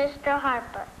hamster, Mr.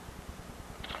 Harper.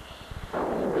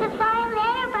 It's a fine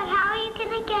letter, but how are you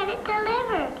going to get it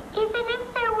delivered? Even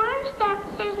if there were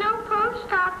steps, there's no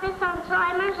post office on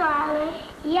Slimer's Island.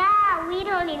 Yeah, we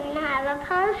don't even have a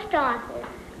post office.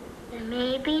 There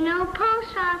may be no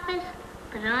post office,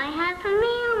 but I have a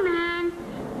mailman,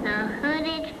 the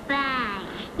hooded Fang.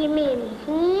 You mean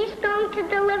he's going to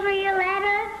deliver your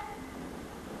letter?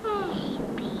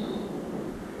 Maybe.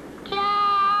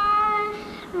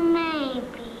 Just maybe.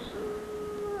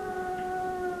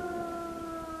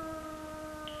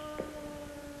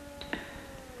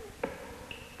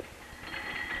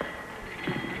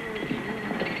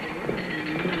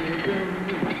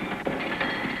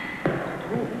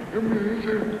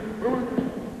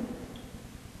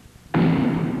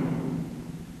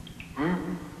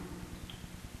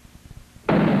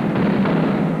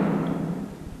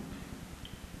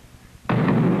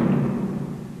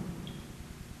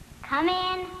 Come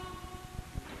in.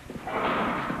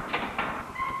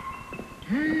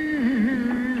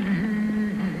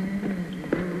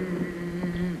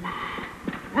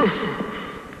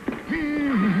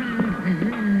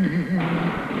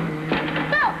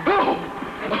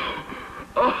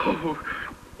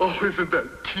 Oh, isn't that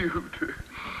cute?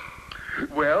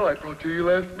 Well, I brought you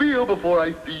your last meal before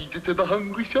I feed you to the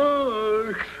hungry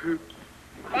sharks.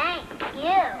 Thank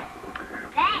you.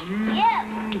 Thank you.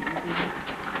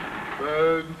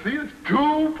 And see, it's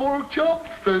 2 pork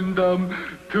chops and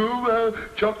 2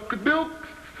 chocolate milks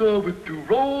with 2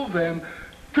 rolls and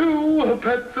 2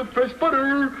 pets of fresh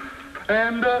butter.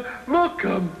 And look,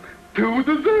 2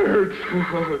 desserts.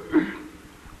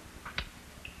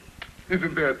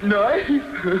 Isn't that nice?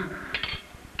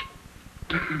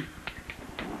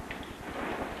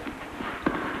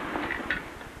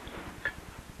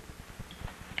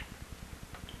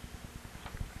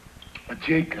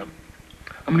 Jacob,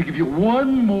 I'm going to give you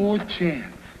one more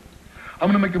chance. I'm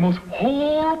going to make the most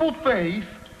horrible face,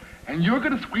 and you're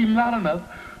going to scream loud enough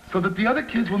so that the other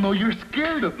kids will know you're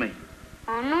scared of me.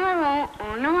 Oh, no, I won't.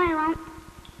 Oh, no, I won't.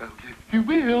 Okay, you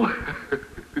will.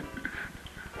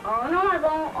 Oh, no, I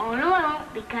won't. Oh, no, I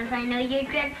won't, because I know your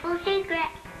dreadful secret.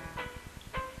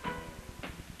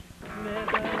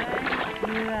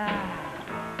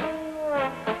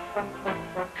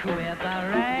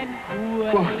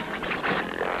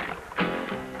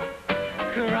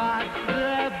 Cross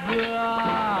the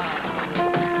bar.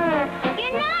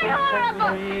 You're not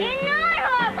horrible. You're not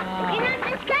horrible. You're not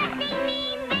disgusting,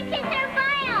 mean, vicious, or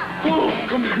vile. Oh,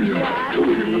 come here.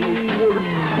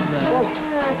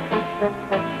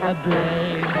 A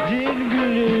blazing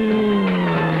gloom.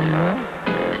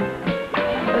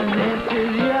 This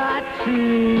is your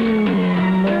tomb.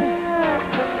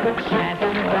 Just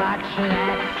watch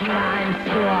that slime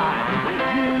squad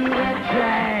do the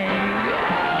tango.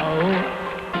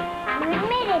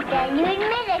 You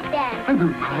admit it then. I do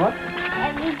not.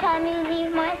 Every time you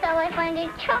leave my cell, I find a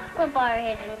chocolate bar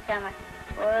hidden somewhere.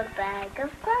 Or a bag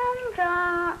of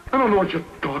gumdrops. I don't know what you're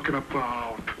talking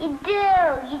about. You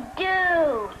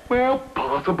do. Well,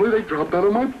 possibly they dropped out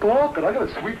of my pocket. I got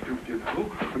a sweet tooth, you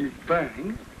know. I mean,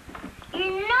 Fang.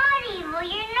 You're not evil.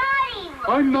 You're not evil.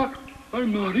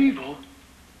 I'm not evil.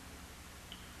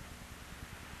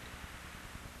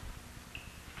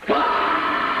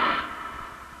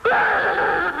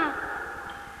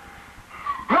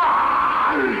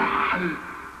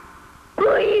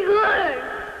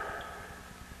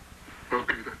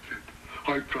 Okay, that's it.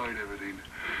 I've tried everything.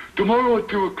 Tomorrow at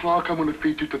 2 o'clock, I'm going to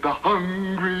feed you to the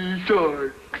hungry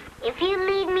sharks. If you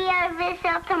lead me out of this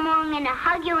cell tomorrow, I'm going to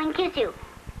hug you and kiss you.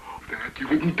 Oh, Dad, you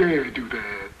wouldn't dare do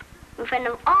that. in front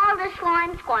of all the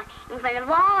slime squad, in front of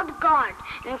all the guards,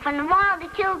 and in front of all the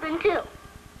children, too.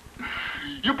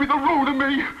 You'll be the ruin of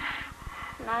me.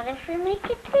 Not if we make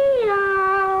a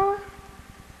deal.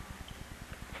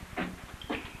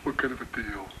 What kind of a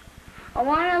deal? I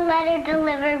want a letter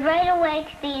delivered right away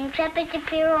to the intrepid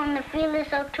Shapiro and the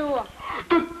fearless O'Toole.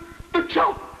 The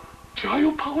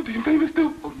child power, the invaders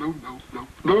do? Oh, no.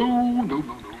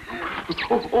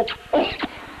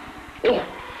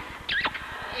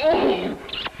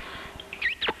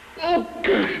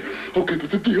 Okay,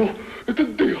 it's a deal. It's a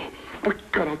deal. I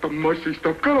got out the mushy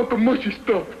stuff.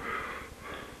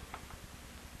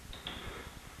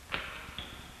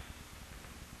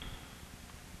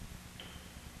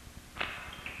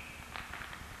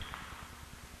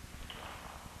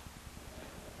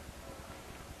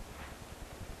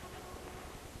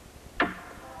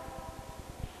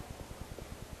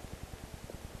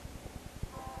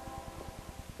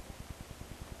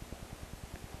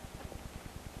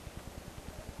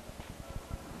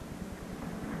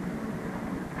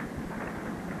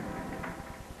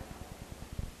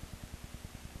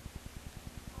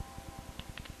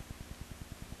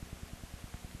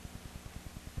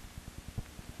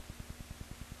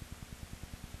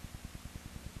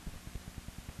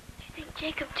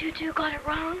 Jacob Tutu got it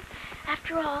wrong.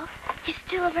 After all, he's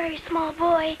still a very small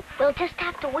boy. We'll just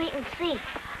have to wait and see.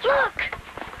 Look!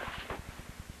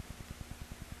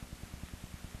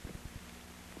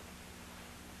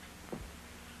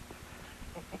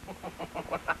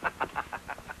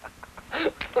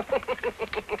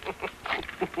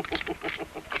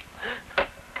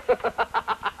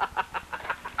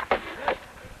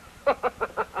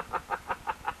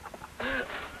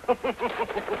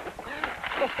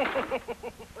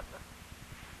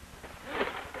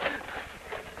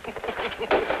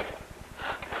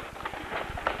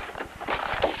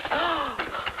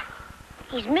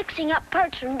 He's mixing up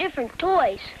parts from different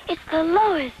toys. It's the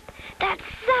lowest. That's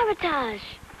sabotage.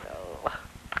 Oh.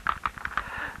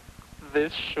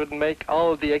 This should make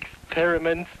all the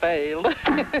experiments fail.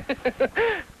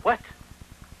 What?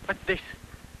 What's this?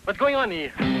 What's going on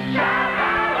here?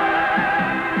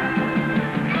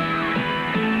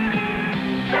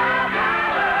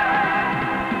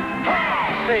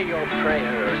 Say your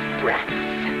prayers, brats.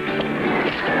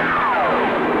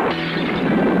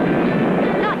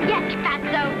 Not yet,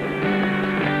 Fatso.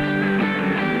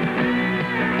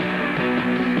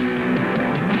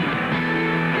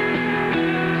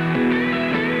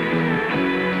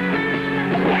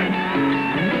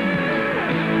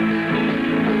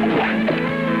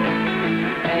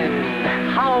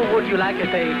 And how would you like a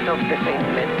taste of the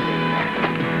same medicine?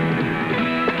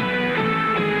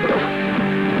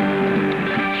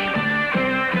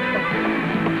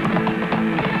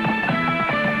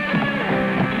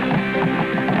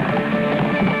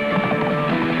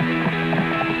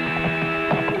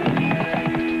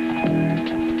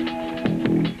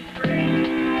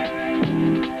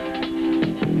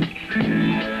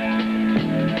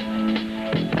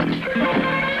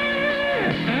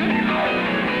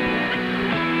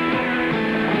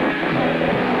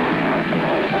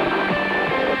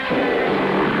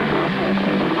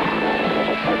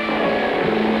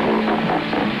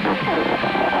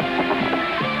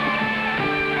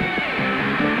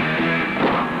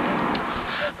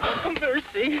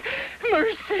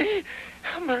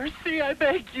 Mercy, I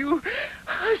beg you.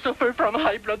 I suffer from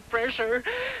high blood pressure.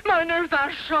 My nerves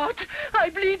are shot. I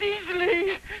bleed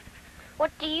easily.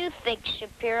 What do you think,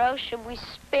 Shapiro? Should we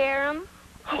spare him?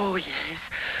 Oh, yes.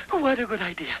 What a good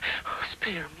idea. Oh,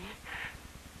 spare me.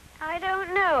 I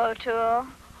don't know, O'Toole.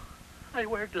 I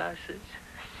wear glasses.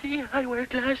 See, I wear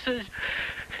glasses.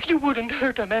 You wouldn't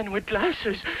hurt a man with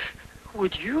glasses,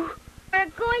 would you? We're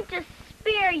going to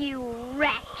spare you,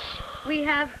 wretch. We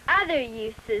have other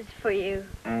uses for you.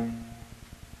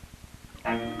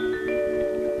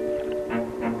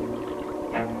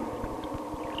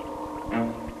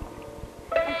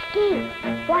 Steve,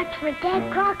 watch for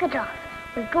dead crocodiles.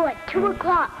 We go at 2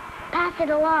 o'clock. Pass it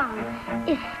along.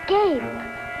 Escape.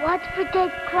 Watch for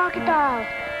dead crocodiles.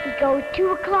 We go at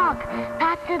 2 o'clock.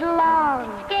 Pass it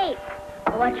along. Escape.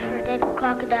 Watch for dead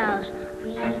crocodiles.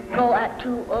 We go at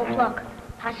 2 o'clock.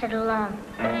 Pass it along.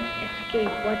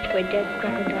 Escape. Watch for dead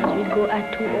crocodiles. We go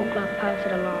at 2 o'clock. Pass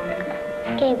it along.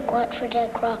 Escape. Watch for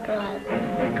dead crocodiles.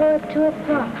 We go at 2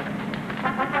 o'clock.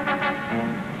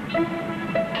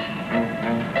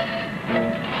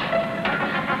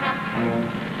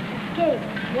 Escape.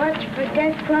 Watch for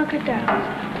dead crocodiles.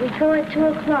 We go at 2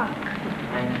 o'clock.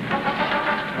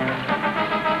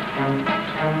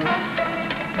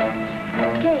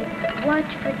 Escape.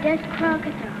 Watch for dead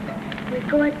crocodiles. We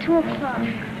go at 2 o'clock.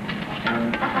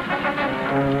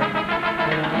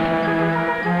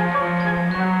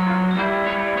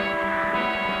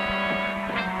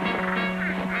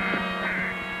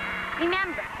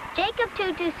 Remember, Jacob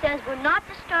Tutu says we're not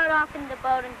to start off in the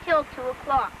boat until 2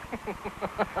 o'clock.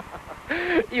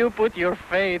 You put your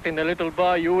faith in the little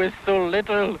boy who is so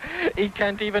little. He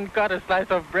can't even cut a slice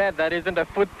of bread that isn't a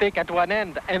foot thick at one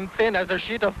end and thin as a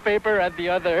sheet of paper at the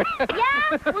other.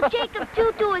 Yeah? Well, Jacob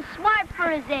Tutu is smart for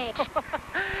his age.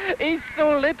 He's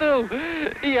so little.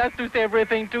 He has to say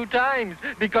everything 2 times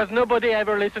because nobody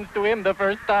ever listens to him the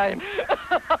first time.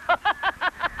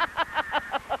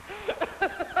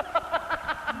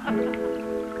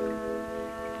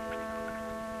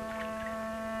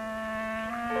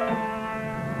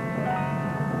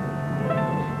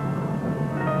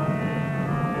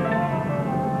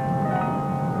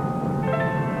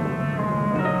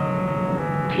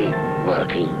 Keep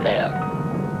working there.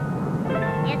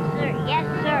 Yes, sir. Yes,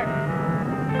 sir.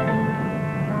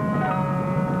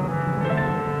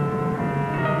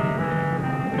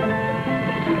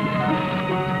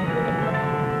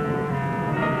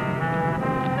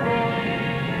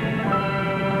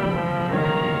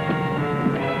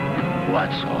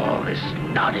 What's all this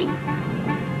nodding?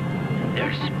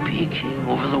 They're speaking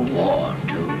over the wall,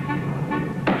 too.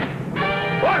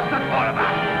 What's the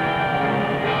quarterback?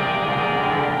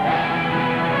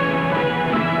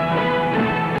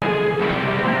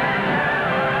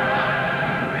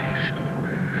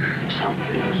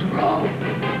 Something's wrong.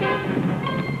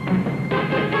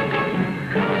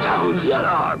 Sound the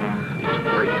alarm. It's a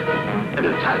break. An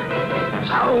attack.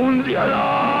 Sound the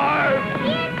alarm.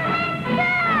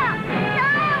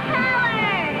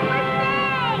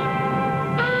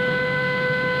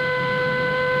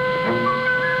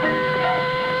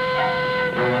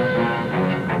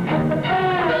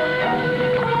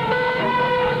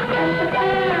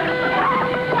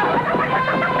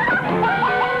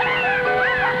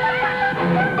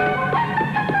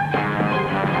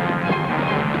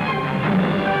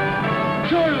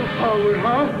 Power,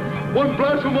 huh? One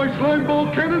blast from my slime ball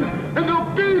cannon, and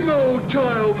there'll be no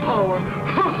child power.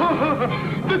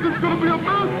 This is gonna be a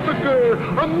massacre!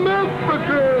 A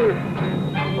massacre!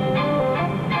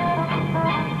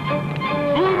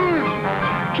 Swimmers!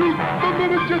 Shoot the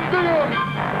minute you see him!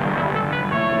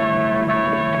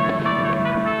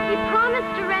 He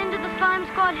promised to render the slime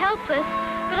squad helpless,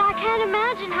 but I can't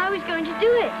imagine how he's going to do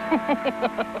it.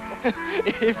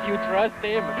 If you trust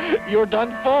him, you're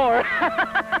done for.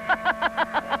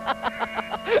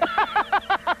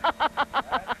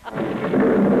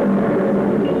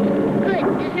 Good,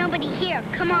 there's nobody here.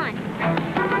 Come on.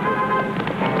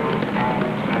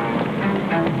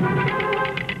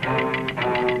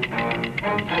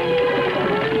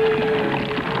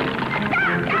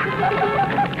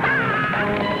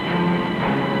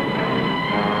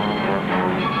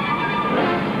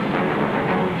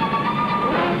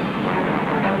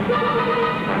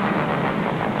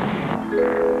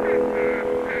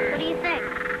 What do you think?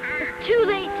 It's too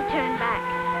late to turn back.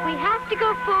 We have to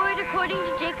go forward according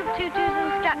to Jacob Tutu's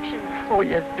instructions. Oh,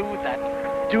 yes, do that.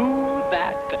 Do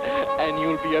that. And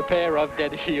you'll be a pair of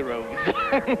dead heroes. It's a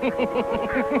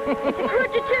quarter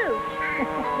to 2.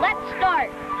 Let's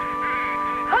start.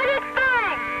 What is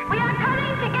Fang? We are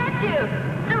coming to get you.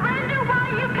 Surrender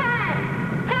while you can.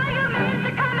 Tell your men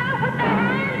to come out with their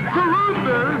hands up.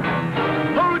 Surrender?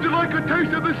 How would you like a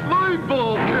taste of this slime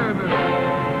ball cannon?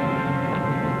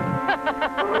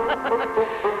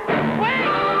 Wait!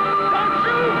 Don't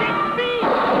shoot! It's me!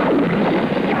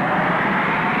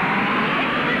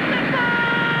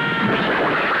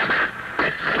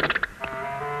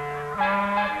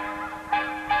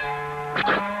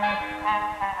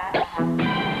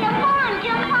 Jump on,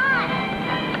 jump on.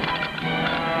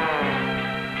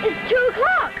 It's 2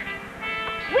 o'clock.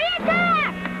 We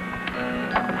attack!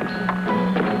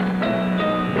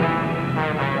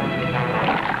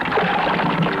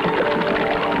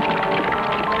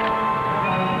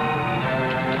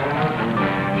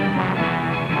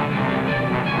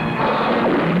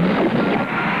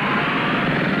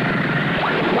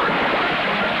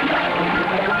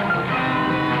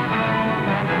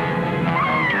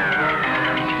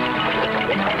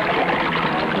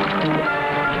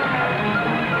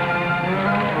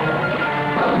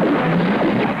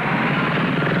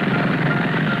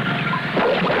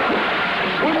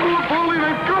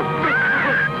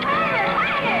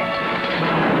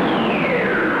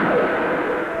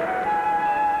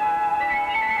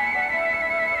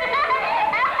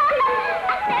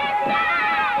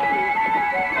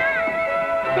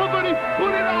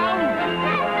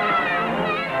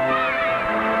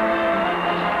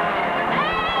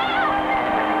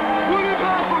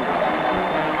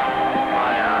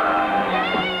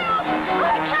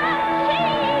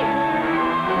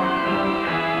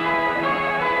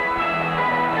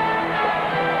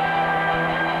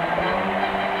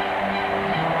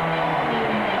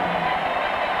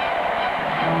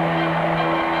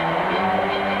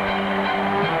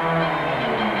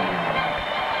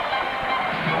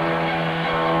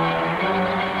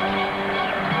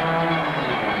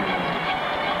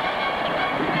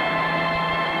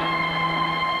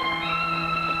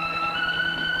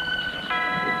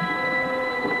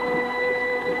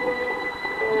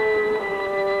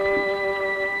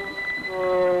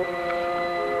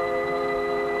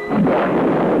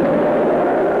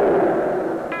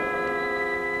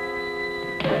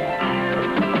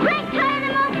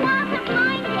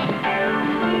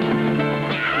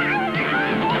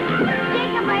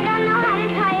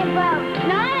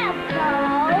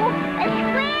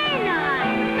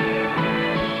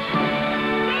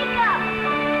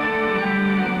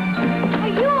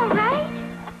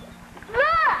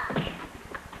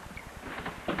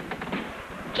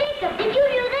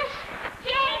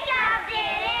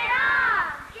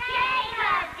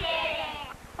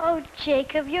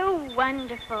 Jacob, you're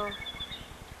wonderful.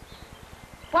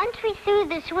 Once we threw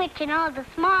the switch and all the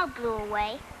smog blew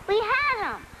away, we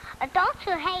had them. Adults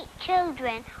who hate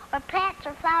children or plants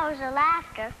or flowers or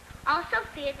laughter also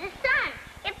fear the sun.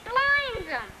 It blinds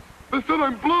them. They said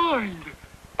I'm blind.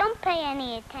 Don't pay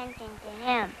any attention to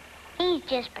him. He's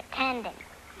just pretending.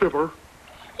 Fibber.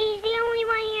 He's the only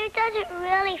one here who doesn't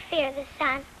really fear the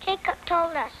sun. Jacob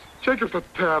told us. Jacob's a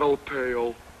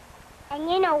tattletale.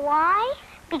 And you know why?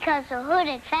 Because the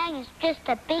hooded Fang is just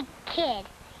a big kid.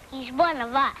 He's one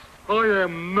of us. I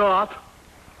am not.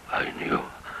 I knew.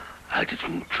 I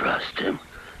didn't trust him.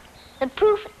 The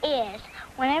proof is,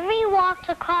 whenever he walks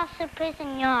across the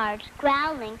prison yards,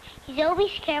 growling, he's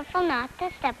always careful not to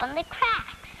step on the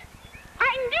cracks.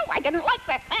 I knew I didn't like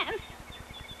that man.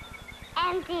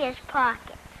 Empty his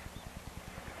pockets.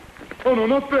 Oh, no,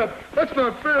 not that. That's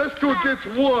not fair. That's 2 against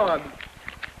 1.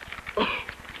 Oh.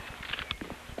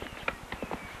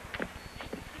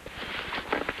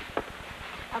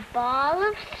 A ball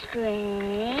of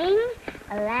string,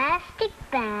 elastic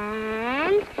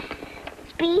bands,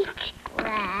 speech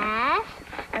glass,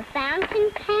 a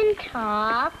fountain pen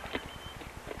top,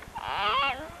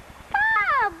 and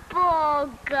bubble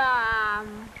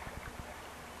gum.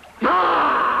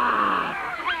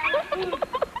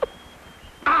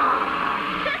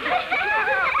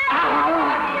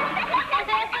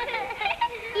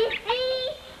 You see,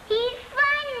 he's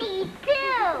funny too.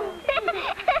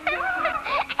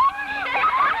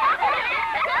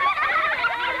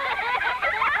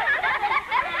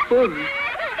 Funny.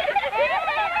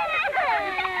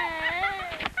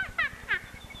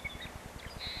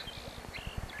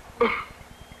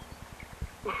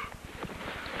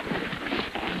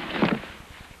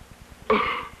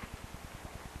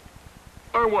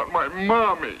 I want my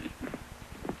mommy.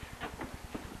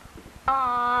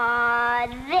 Aw,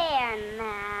 there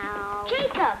now.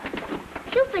 Jacob,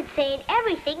 Cupid said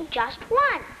everything just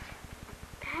once.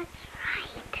 That's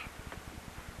right.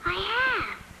 I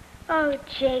have. Oh,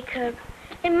 Jacob,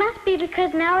 it must be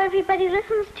because now everybody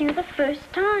listens to you the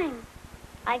first time.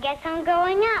 I guess I'm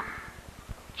going up.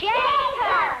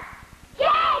 Jacob!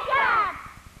 Jacob!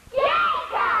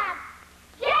 Jacob!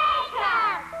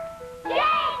 Jacob!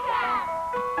 Jacob!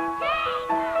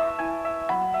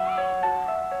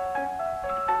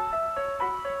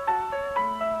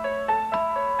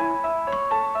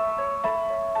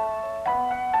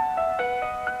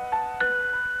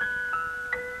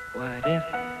 What if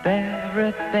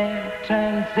everything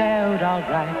turns out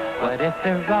alright? What if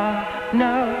there are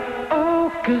no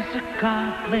ogres or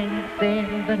goblins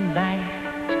in the night?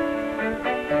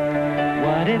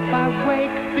 What if I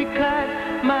wake because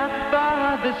my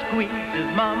father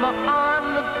squeezes Mama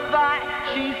on the thigh?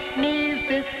 She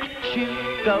sneezes,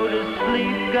 achoo, go to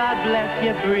sleep, God bless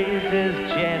you, breezes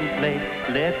gently.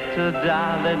 Little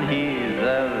darling, he's a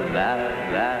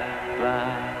lullaby.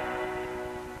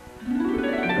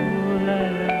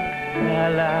 La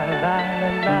la la la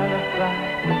la la,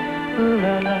 ooh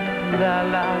la la la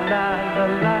la la la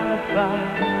la la,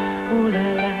 ooh la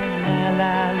la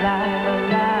la la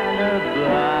la la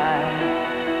la.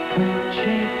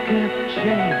 Jacob,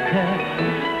 Jacob,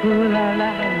 ooh la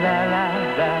la la la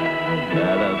la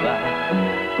la la,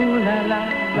 ooh la la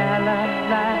la la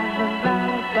la la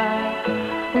la,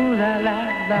 ooh la la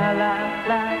la la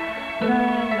la la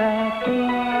la.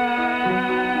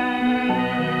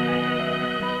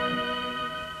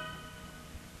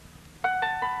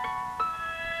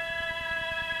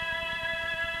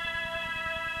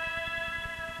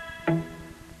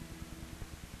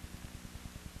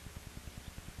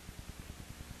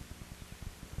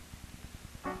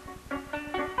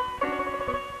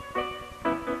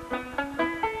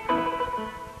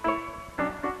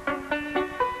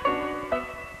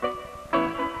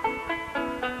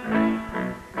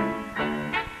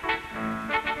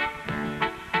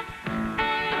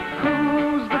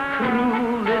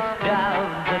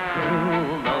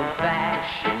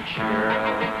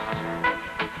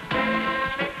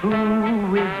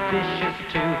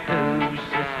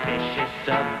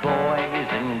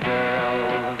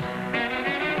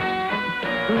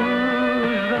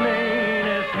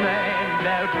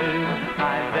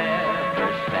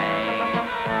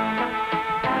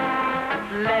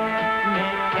 Let me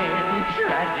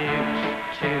introduce